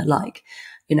older women are like,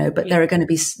 you know, but there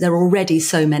are already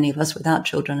so many of us without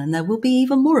children, and there will be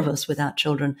even more of us without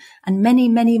children, and many,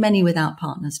 many, many without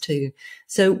partners too.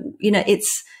 So, you know,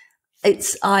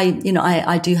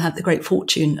 I do have the great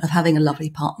fortune of having a lovely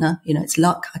partner. You know, it's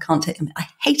luck. I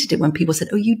hated it when people said,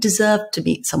 oh, you deserve to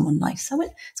meet someone nice. So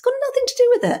it's got nothing to do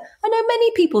with it. I know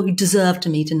many people who deserve to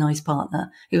meet a nice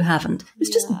partner who haven't. It's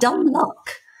just dumb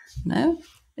luck, you know?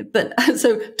 But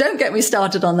so don't get me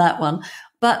started on that one.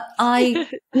 But I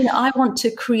want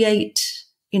to create,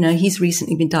 you know, he's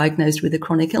recently been diagnosed with a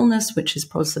chronic illness, which is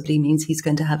possibly means he's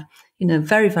going to have, you know,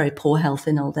 very, very poor health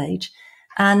in old age.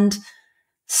 And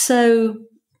so,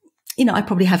 you know, I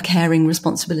probably have caring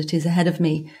responsibilities ahead of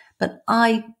me, but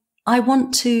I don't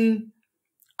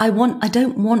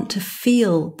want to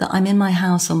feel that I'm in my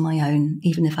house on my own,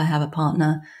 even if I have a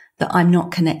partner, that I'm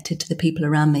not connected to the people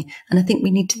around me. And I think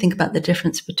we need to think about the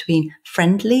difference between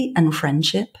friendly and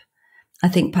friendship. I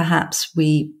think perhaps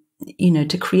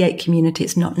to create community,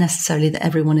 it's not necessarily that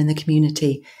everyone in the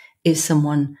community is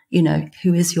someone, you know,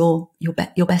 who is your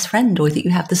best friend, or that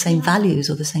you have the same values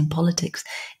or the same politics.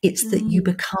 It's that you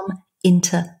become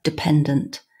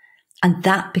interdependent, and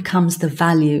that becomes the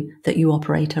value that you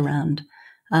operate around.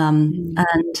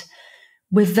 And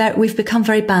we've become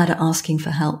very bad at asking for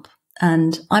help,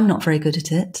 and I'm not very good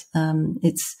at it.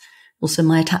 It's also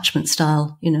my attachment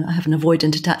style. You know, I have an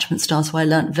avoidant attachment style, so I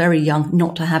learned very young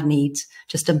not to have needs,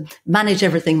 just to manage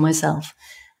everything myself.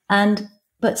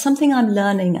 But something I'm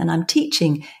learning and I'm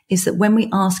teaching is that when we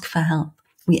ask for help,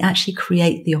 we actually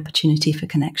create the opportunity for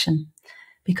connection,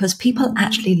 because people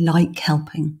actually like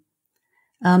helping.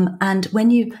 And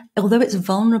although it's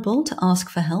vulnerable to ask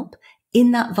for help,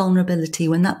 in that vulnerability,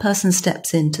 when that person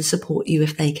steps in to support you,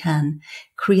 if they can,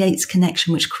 creates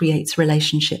connection, which creates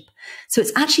relationship. So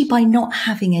it's actually by not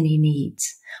having any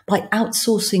needs, by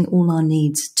outsourcing all our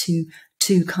needs to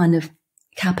kind of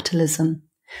capitalism,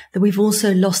 that we've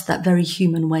also lost that very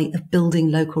human way of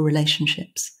building local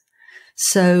relationships.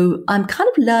 So I'm kind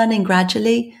of learning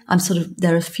gradually.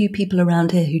 There are a few people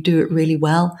around here who do it really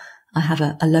well. I have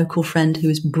a local friend who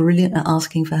is brilliant at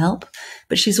asking for help,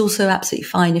 but she's also absolutely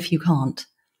fine if you can't,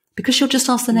 because she'll just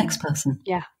ask the next person.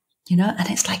 Yeah. You know, and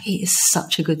it's like, it is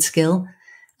such a good skill.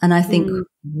 And I think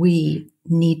we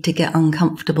need to get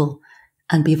uncomfortable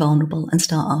and be vulnerable and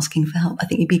start asking for help. I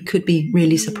think you could be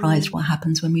really surprised what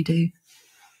happens when we do.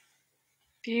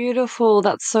 Beautiful.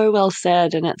 That's so well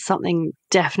said. And it's something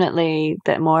definitely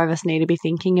that more of us need to be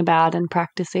thinking about and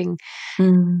practicing.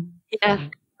 Yeah.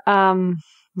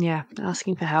 Yeah.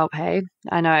 Asking for help. Hey,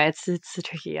 I know it's a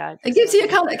tricky. It gives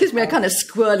me a kind of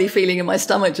squirrely feeling in my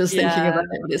stomach just thinking about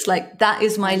it. But it's like, that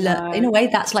is my, in a way,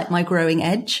 that's like my growing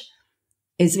edge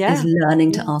is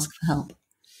learning to ask for help.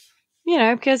 You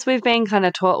know, because we've been kind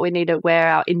of taught we need to wear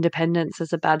our independence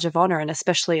as a badge of honor, and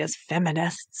especially as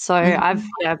feminists. So I've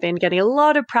been getting a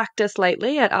lot of practice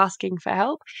lately at asking for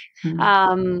help.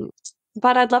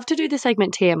 But I'd love to do the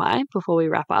segment TMI before we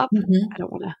wrap up. I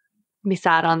don't want to miss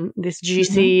out on this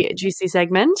juicy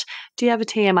segment. Do you have a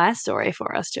TMI story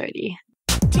for us, Jody?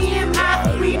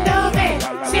 TMI, we love it.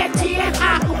 Said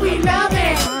TMI, we love it.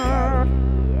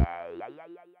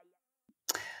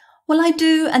 Well, I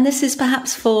do, and this is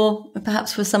perhaps for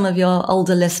some of your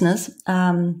older listeners.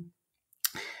 Going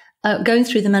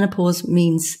through the menopause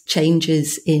means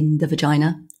changes in the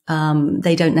vagina.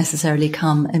 They don't necessarily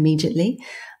come immediately.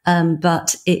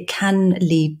 but it can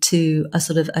lead to a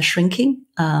sort of a shrinking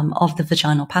of the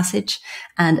vaginal passage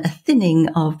and a thinning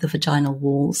of the vaginal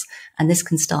walls. And this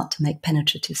can start to make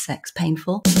penetrative sex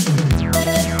painful.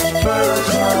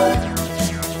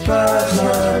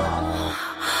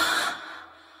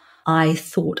 I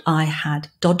thought I had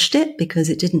dodged it because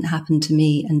it didn't happen to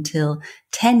me until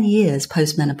 10 years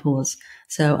post-menopause.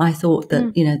 So I thought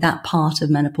that, that part of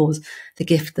menopause, the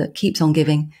gift that keeps on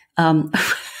giving, had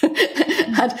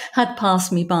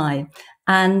passed me by.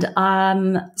 And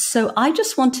so I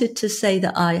just wanted to say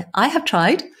that I have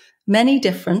tried many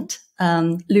different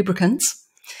lubricants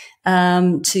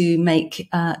to make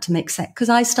sex, because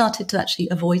I started to actually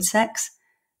avoid sex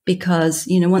because,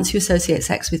 once you associate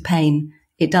sex with pain,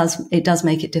 it does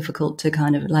make it difficult to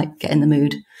kind of like get in the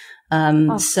mood.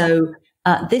 So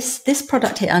this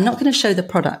product here, I'm not going to show the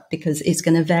product because it's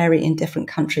going to vary in different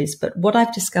countries. But what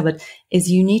I've discovered is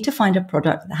you need to find a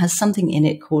product that has something in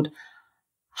it called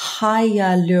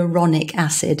hyaluronic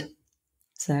acid.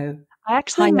 So I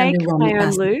actually make my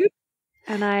own lube,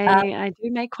 and I do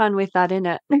make one with that in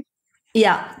it.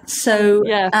 Yeah. So,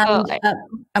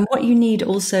 and what you need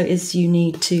also is you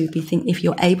need to be thinking, if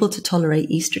you're able to tolerate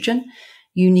estrogen,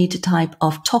 you need a type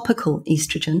of topical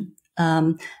estrogen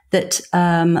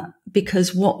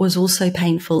because what was also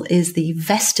painful is the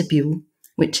vestibule,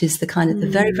 which is the kind of the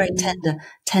very, very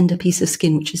tender piece of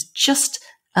skin, which is just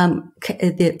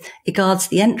it guards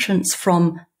the entrance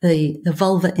from the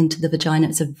vulva into the vagina.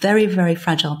 It's a very, very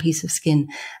fragile piece of skin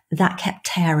that kept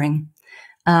tearing.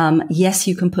 Yes,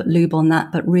 you can put lube on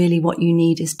that, but really what you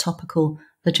need is topical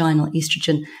vaginal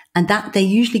estrogen, and that they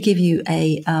usually give you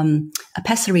a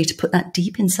pessary to put that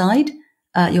deep inside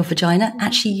your vagina.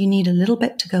 Actually, you need a little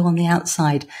bit to go on the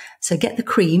outside. So get the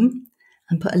cream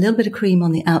and put a little bit of cream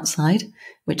on the outside,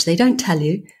 which they don't tell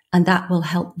you, and that will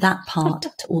help that part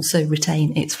to also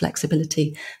retain its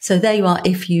flexibility. So there you are.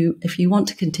 If you want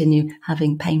to continue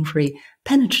having pain-free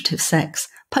penetrative sex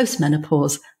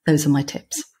post-menopause, those are my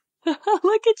tips.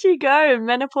 Look at you go.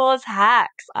 Menopause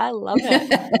hacks. I love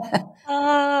it.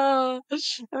 Oh,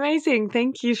 amazing.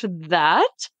 Thank you for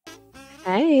that.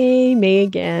 Hey, me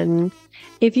again.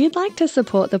 If you'd like to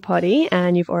support the potty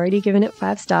and you've already given it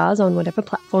 5 stars on whatever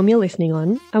platform you're listening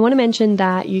on, I want to mention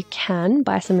that you can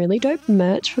buy some really dope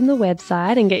merch from the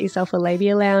website and get yourself a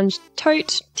Labia Lounge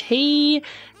tote, tee,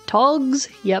 togs.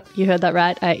 Yep, you heard that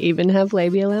right. I even have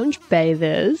Labia Lounge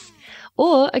bathers.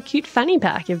 Or a cute fanny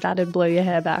pack if that'd blow your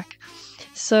hair back.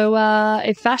 So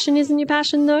if fashion isn't your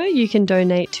passion though, you can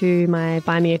donate to my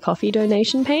Buy Me a Coffee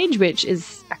donation page, which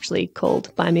is actually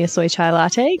called Buy Me a Soy Chai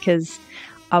Latte, because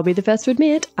I'll be the first to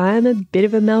admit I'm a bit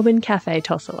of a Melbourne cafe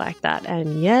tosser like that.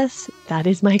 And yes, that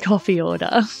is my coffee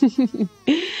order.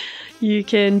 You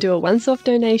can do a once-off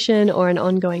donation or an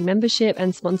ongoing membership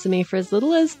and sponsor me for as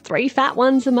little as 3 fat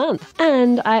ones a month.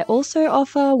 And I also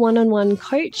offer one-on-one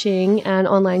coaching and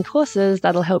online courses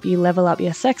that'll help you level up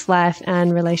your sex life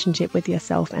and relationship with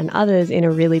yourself and others in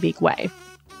a really big way.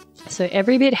 So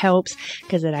every bit helps,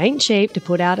 because it ain't cheap to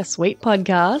put out a sweet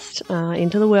podcast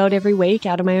into the world every week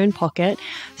out of my own pocket.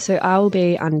 So I will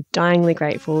be undyingly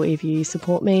grateful if you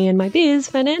support me and my biz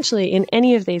financially in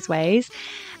any of these ways.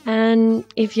 And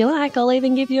if you like, I'll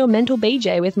even give you a mental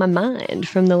BJ with my mind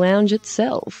from the lounge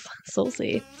itself.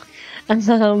 Saucy. And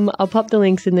I'll pop the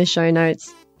links in the show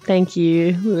notes. Thank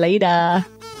you. Later.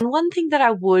 And one thing that I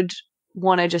would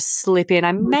want to just slip in,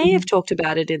 I may have talked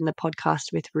about it in the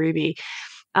podcast with Ruby,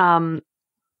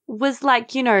 was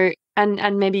like,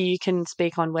 and maybe you can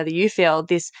speak on whether you feel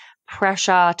this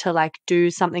pressure to like do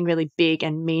something really big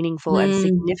and meaningful and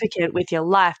significant with your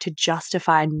life to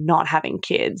justify not having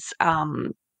kids.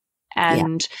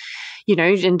 And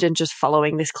just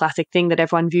following this classic thing that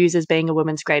everyone views as being a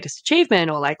woman's greatest achievement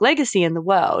or like legacy in the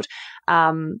world.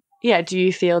 Do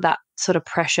you feel that sort of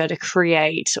pressure to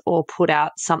create or put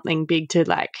out something big to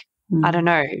like, I don't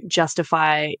know,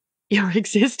 justify your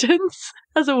existence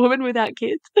as a woman without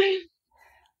kids?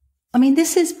 I mean,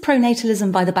 this is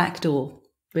pronatalism by the back door,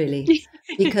 really,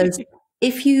 because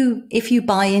if you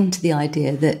buy into the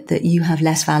idea that you have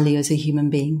less value as a human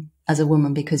being, as a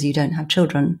woman, because you don't have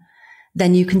children,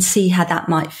 then you can see how that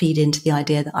might feed into the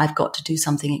idea that I've got to do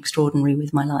something extraordinary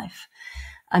with my life.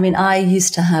 I mean, I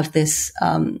used to have this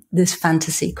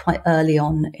fantasy quite early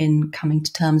on in coming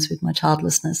to terms with my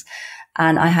childlessness.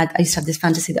 And I used to have this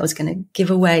fantasy that I was going to give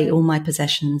away all my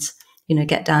possessions,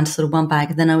 get down to sort of one bag.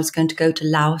 And then I was going to go to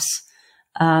Laos,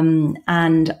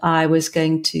 and I was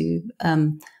going to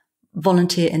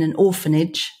volunteer in an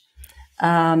orphanage.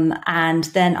 And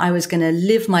then I was going to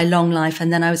live my long life,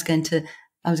 and then I was going to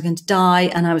die,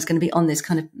 and I was going to be on this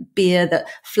kind of bier that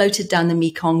floated down the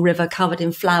Mekong River covered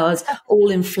in flowers,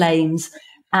 all in flames.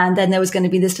 And then there was going to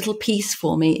be this little piece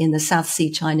for me in the South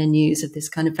Sea China News of this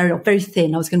kind of very, very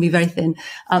thin, I was going to be very thin,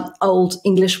 old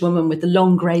English woman with the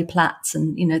long grey plaits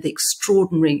and, the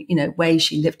extraordinary, way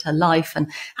she lived her life. And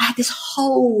I had this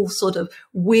whole sort of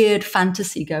weird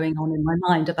fantasy going on in my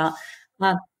mind about,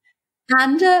 and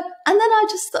then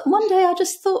one day I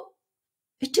just thought,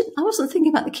 I wasn't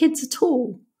thinking about the kids at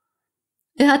all.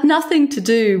 It had nothing to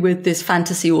do with this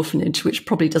fantasy orphanage, which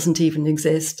probably doesn't even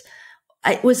exist.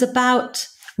 It was about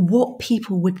what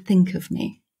people would think of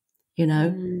me,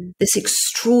 this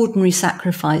extraordinary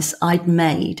sacrifice I'd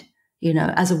made,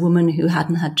 as a woman who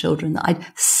hadn't had children, that I'd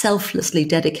selflessly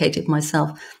dedicated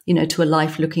myself, to a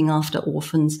life looking after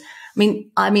orphans.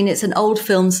 I mean, it's an old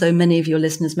film, so many of your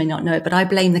listeners may not know it, but I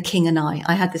Blame the King and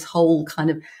I had this whole kind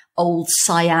of old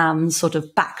Siam sort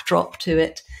of backdrop to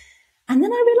it. And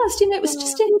then I realized, it was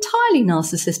just an entirely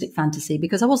narcissistic fantasy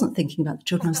because I wasn't thinking about the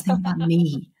children. I was thinking about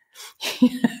me.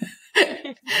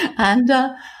 And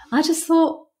I just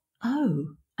thought,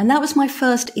 and that was my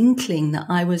first inkling that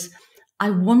I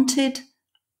wanted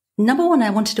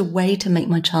a way to make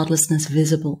my childlessness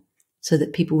visible so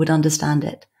that people would understand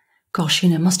it. Gosh,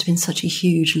 it must have been such a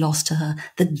huge loss to her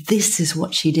that this is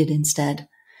what she did instead.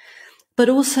 But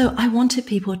also I wanted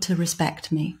people to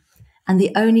respect me. And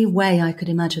the only way I could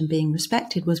imagine being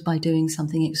respected was by doing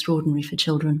something extraordinary for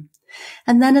children.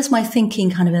 And then as my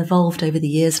thinking kind of evolved over the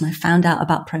years and I found out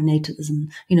about pronatalism,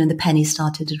 the penny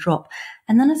started to drop.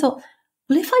 And then I thought,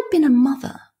 well, if I'd been a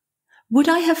mother, would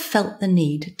I have felt the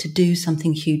need to do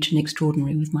something huge and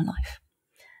extraordinary with my life?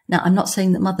 Now, I'm not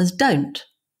saying that mothers don't,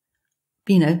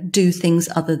 do things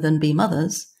other than be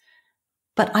mothers,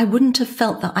 but I wouldn't have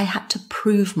felt that I had to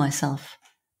prove myself,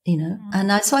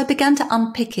 And so I began to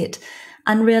unpick it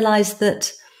and realize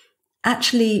that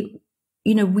actually,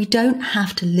 we don't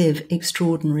have to live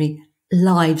extraordinary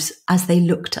lives as they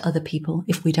look to other people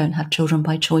if we don't have children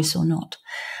by choice or not.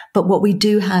 But what we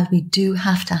do have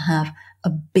to have a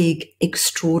big,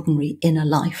 extraordinary inner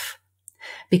life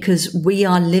because we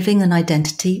are living an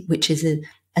identity which is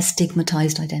a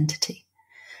stigmatized identity.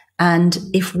 And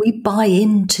if we buy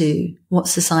into what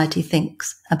society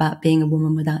thinks about being a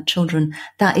woman without children,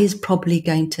 that is probably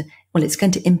it's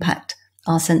going to impact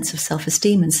our sense of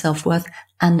self-esteem and self-worth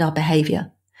and our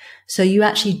behavior. So you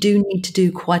actually do need to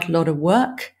do quite a lot of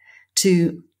work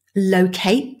to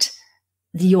locate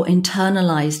your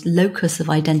internalized locus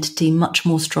of identity much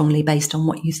more strongly based on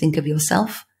what you think of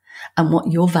yourself and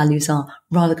what your values are,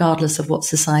 regardless of what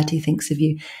society thinks of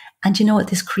you. And you know what?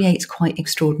 This creates quite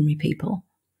extraordinary people.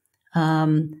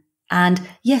 And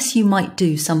yes, you might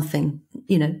do something,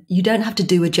 you don't have to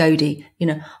do a Jody.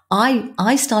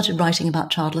 I started writing about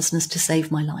childlessness to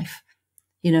save my life.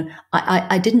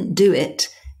 I didn't do it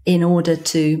in order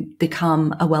to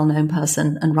become a well-known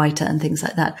person and writer and things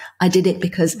like that. I did it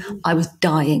because I was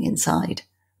dying inside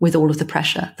with all of the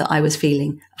pressure that I was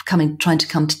feeling of trying to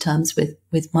come to terms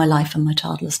with my life and my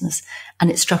childlessness.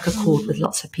 And it struck a chord with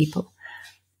lots of people.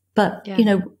 But,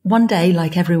 one day,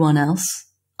 like everyone else,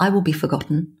 I will be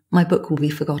forgotten. My book will be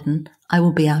forgotten. I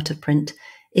will be out of print.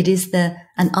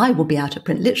 And I will be out of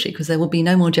print, literally, because there will be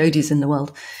no more Jodies in the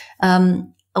world.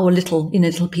 Or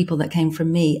little people that came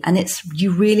from me. And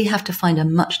you really have to find a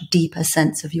much deeper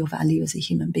sense of your value as a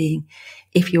human being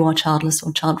if you are childless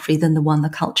or child-free than the one the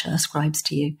culture ascribes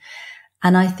to you.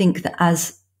 And I think that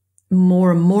as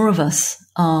more and more of us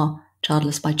are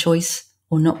childless by choice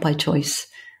or not by choice,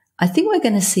 I think we're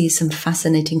going to see some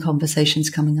fascinating conversations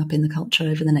coming up in the culture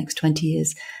over the next 20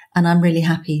 years. And I'm really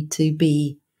happy to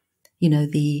be,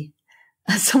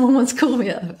 someone once called me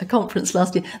at a conference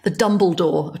last year, the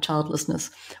Dumbledore of childlessness.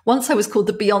 Once I was called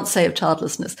the Beyonce of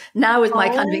childlessness. Now with my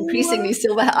kind of increasingly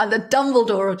silver hair, I'm the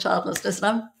Dumbledore of childlessness. And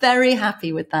I'm very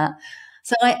happy with that.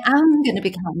 So I am going to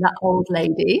become that old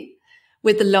lady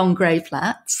with the long grey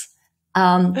plaits,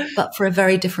 but for a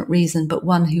very different reason, but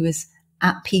one who is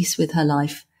at peace with her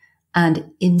life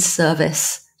and in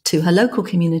service to her local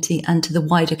community and to the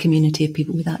wider community of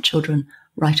people without children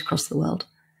right across the world.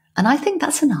 And I think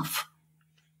that's enough.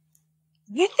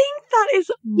 You think that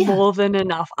is more than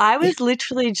enough. I was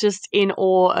literally just in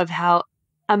awe of how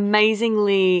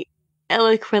amazingly,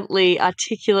 eloquently,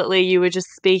 articulately you were just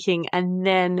speaking, and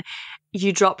then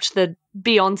you dropped the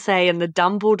Beyonce and the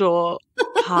Dumbledore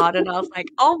part, and I was like,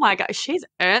 oh my God, she's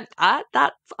earned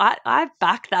that. I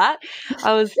back that.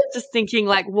 I was just thinking,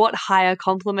 like, what higher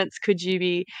compliments could you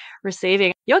be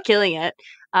receiving? You're killing it.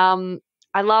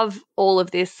 I love all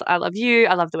of this. I love you.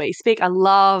 I love the way you speak. I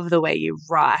love the way you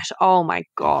write. Oh my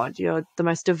God, you're the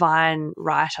most divine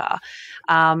writer.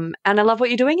 And I love what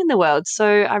you're doing in the world. So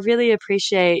I really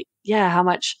appreciate, how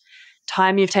much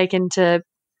time you've taken to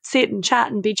sit and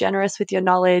chat and be generous with your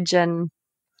knowledge. And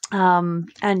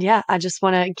And yeah, I just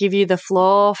want to give you the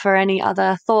floor for any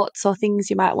other thoughts or things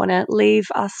you might want to leave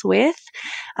us with.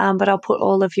 But I'll put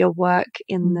all of your work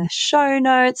in the show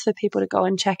notes for people to go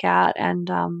and check out. And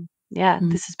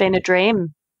this has been a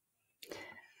dream.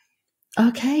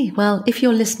 Okay. Well, if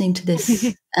you're listening to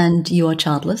this and you are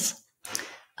childless,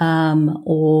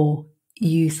 or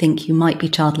you think you might be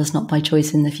childless, not by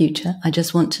choice in the future, I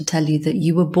just want to tell you that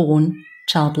you were born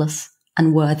childless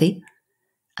and worthy.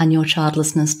 And your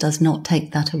childlessness does not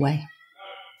take that away.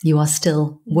 You are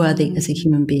still worthy as a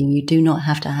human being. You do not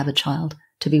have to have a child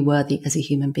to be worthy as a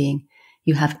human being.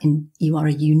 You are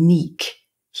a unique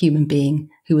human being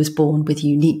who was born with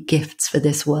unique gifts for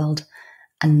this world,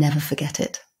 and never forget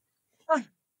it. Oh,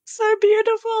 so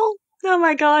beautiful. Oh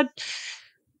my God.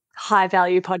 High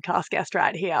value podcast guest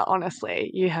right here.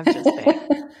 Honestly, you have just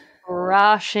been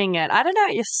crushing it. I don't know.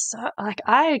 You're so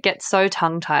I get so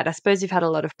tongue tied. I suppose you've had a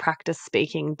lot of practice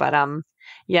speaking, but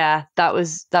that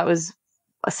was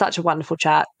such a wonderful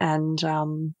chat, and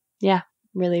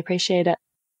really appreciate it.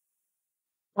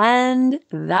 And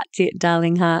that's it,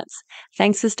 darling hearts.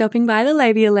 Thanks for stopping by the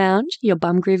Labia Lounge. Your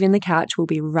bum groove in the couch will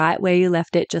be right where you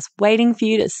left it, just waiting for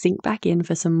you to sink back in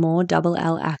for some more double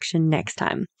L action next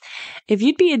time. If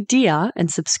you'd be a dear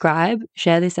and subscribe,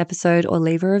 share this episode, or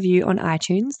leave a review on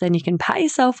iTunes, then you can pat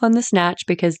yourself on the snatch,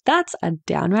 because that's a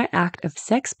downright act of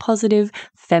sex-positive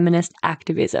feminist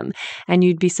activism, and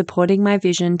you'd be supporting my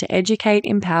vision to educate,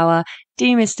 empower,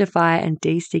 demystify and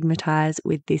destigmatize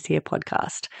with this here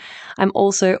podcast. I'm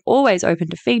also always open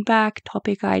to feedback,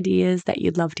 topic ideas that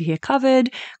you'd love to hear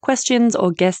covered, questions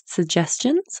or guest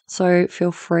suggestions, so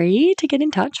feel free to get in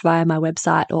touch via my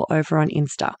website or over on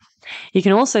Insta. You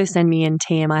can also send me in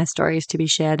TMI stories to be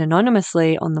shared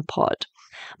anonymously on the pod.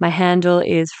 My handle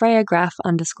is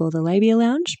FreyaGraf_the Labia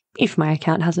Lounge, if my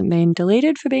account hasn't been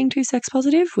deleted for being too sex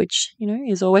positive, which,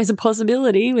 is always a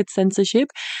possibility with censorship.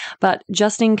 But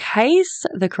just in case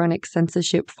the chronic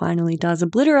censorship finally does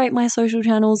obliterate my social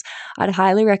channels, I'd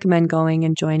highly recommend going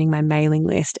and joining my mailing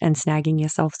list and snagging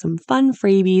yourself some fun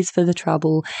freebies for the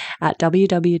trouble at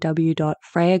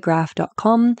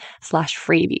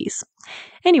www.freyagraf.com/freebies.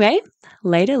 Anyway,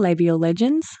 later, labial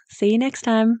legends. See you next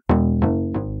time.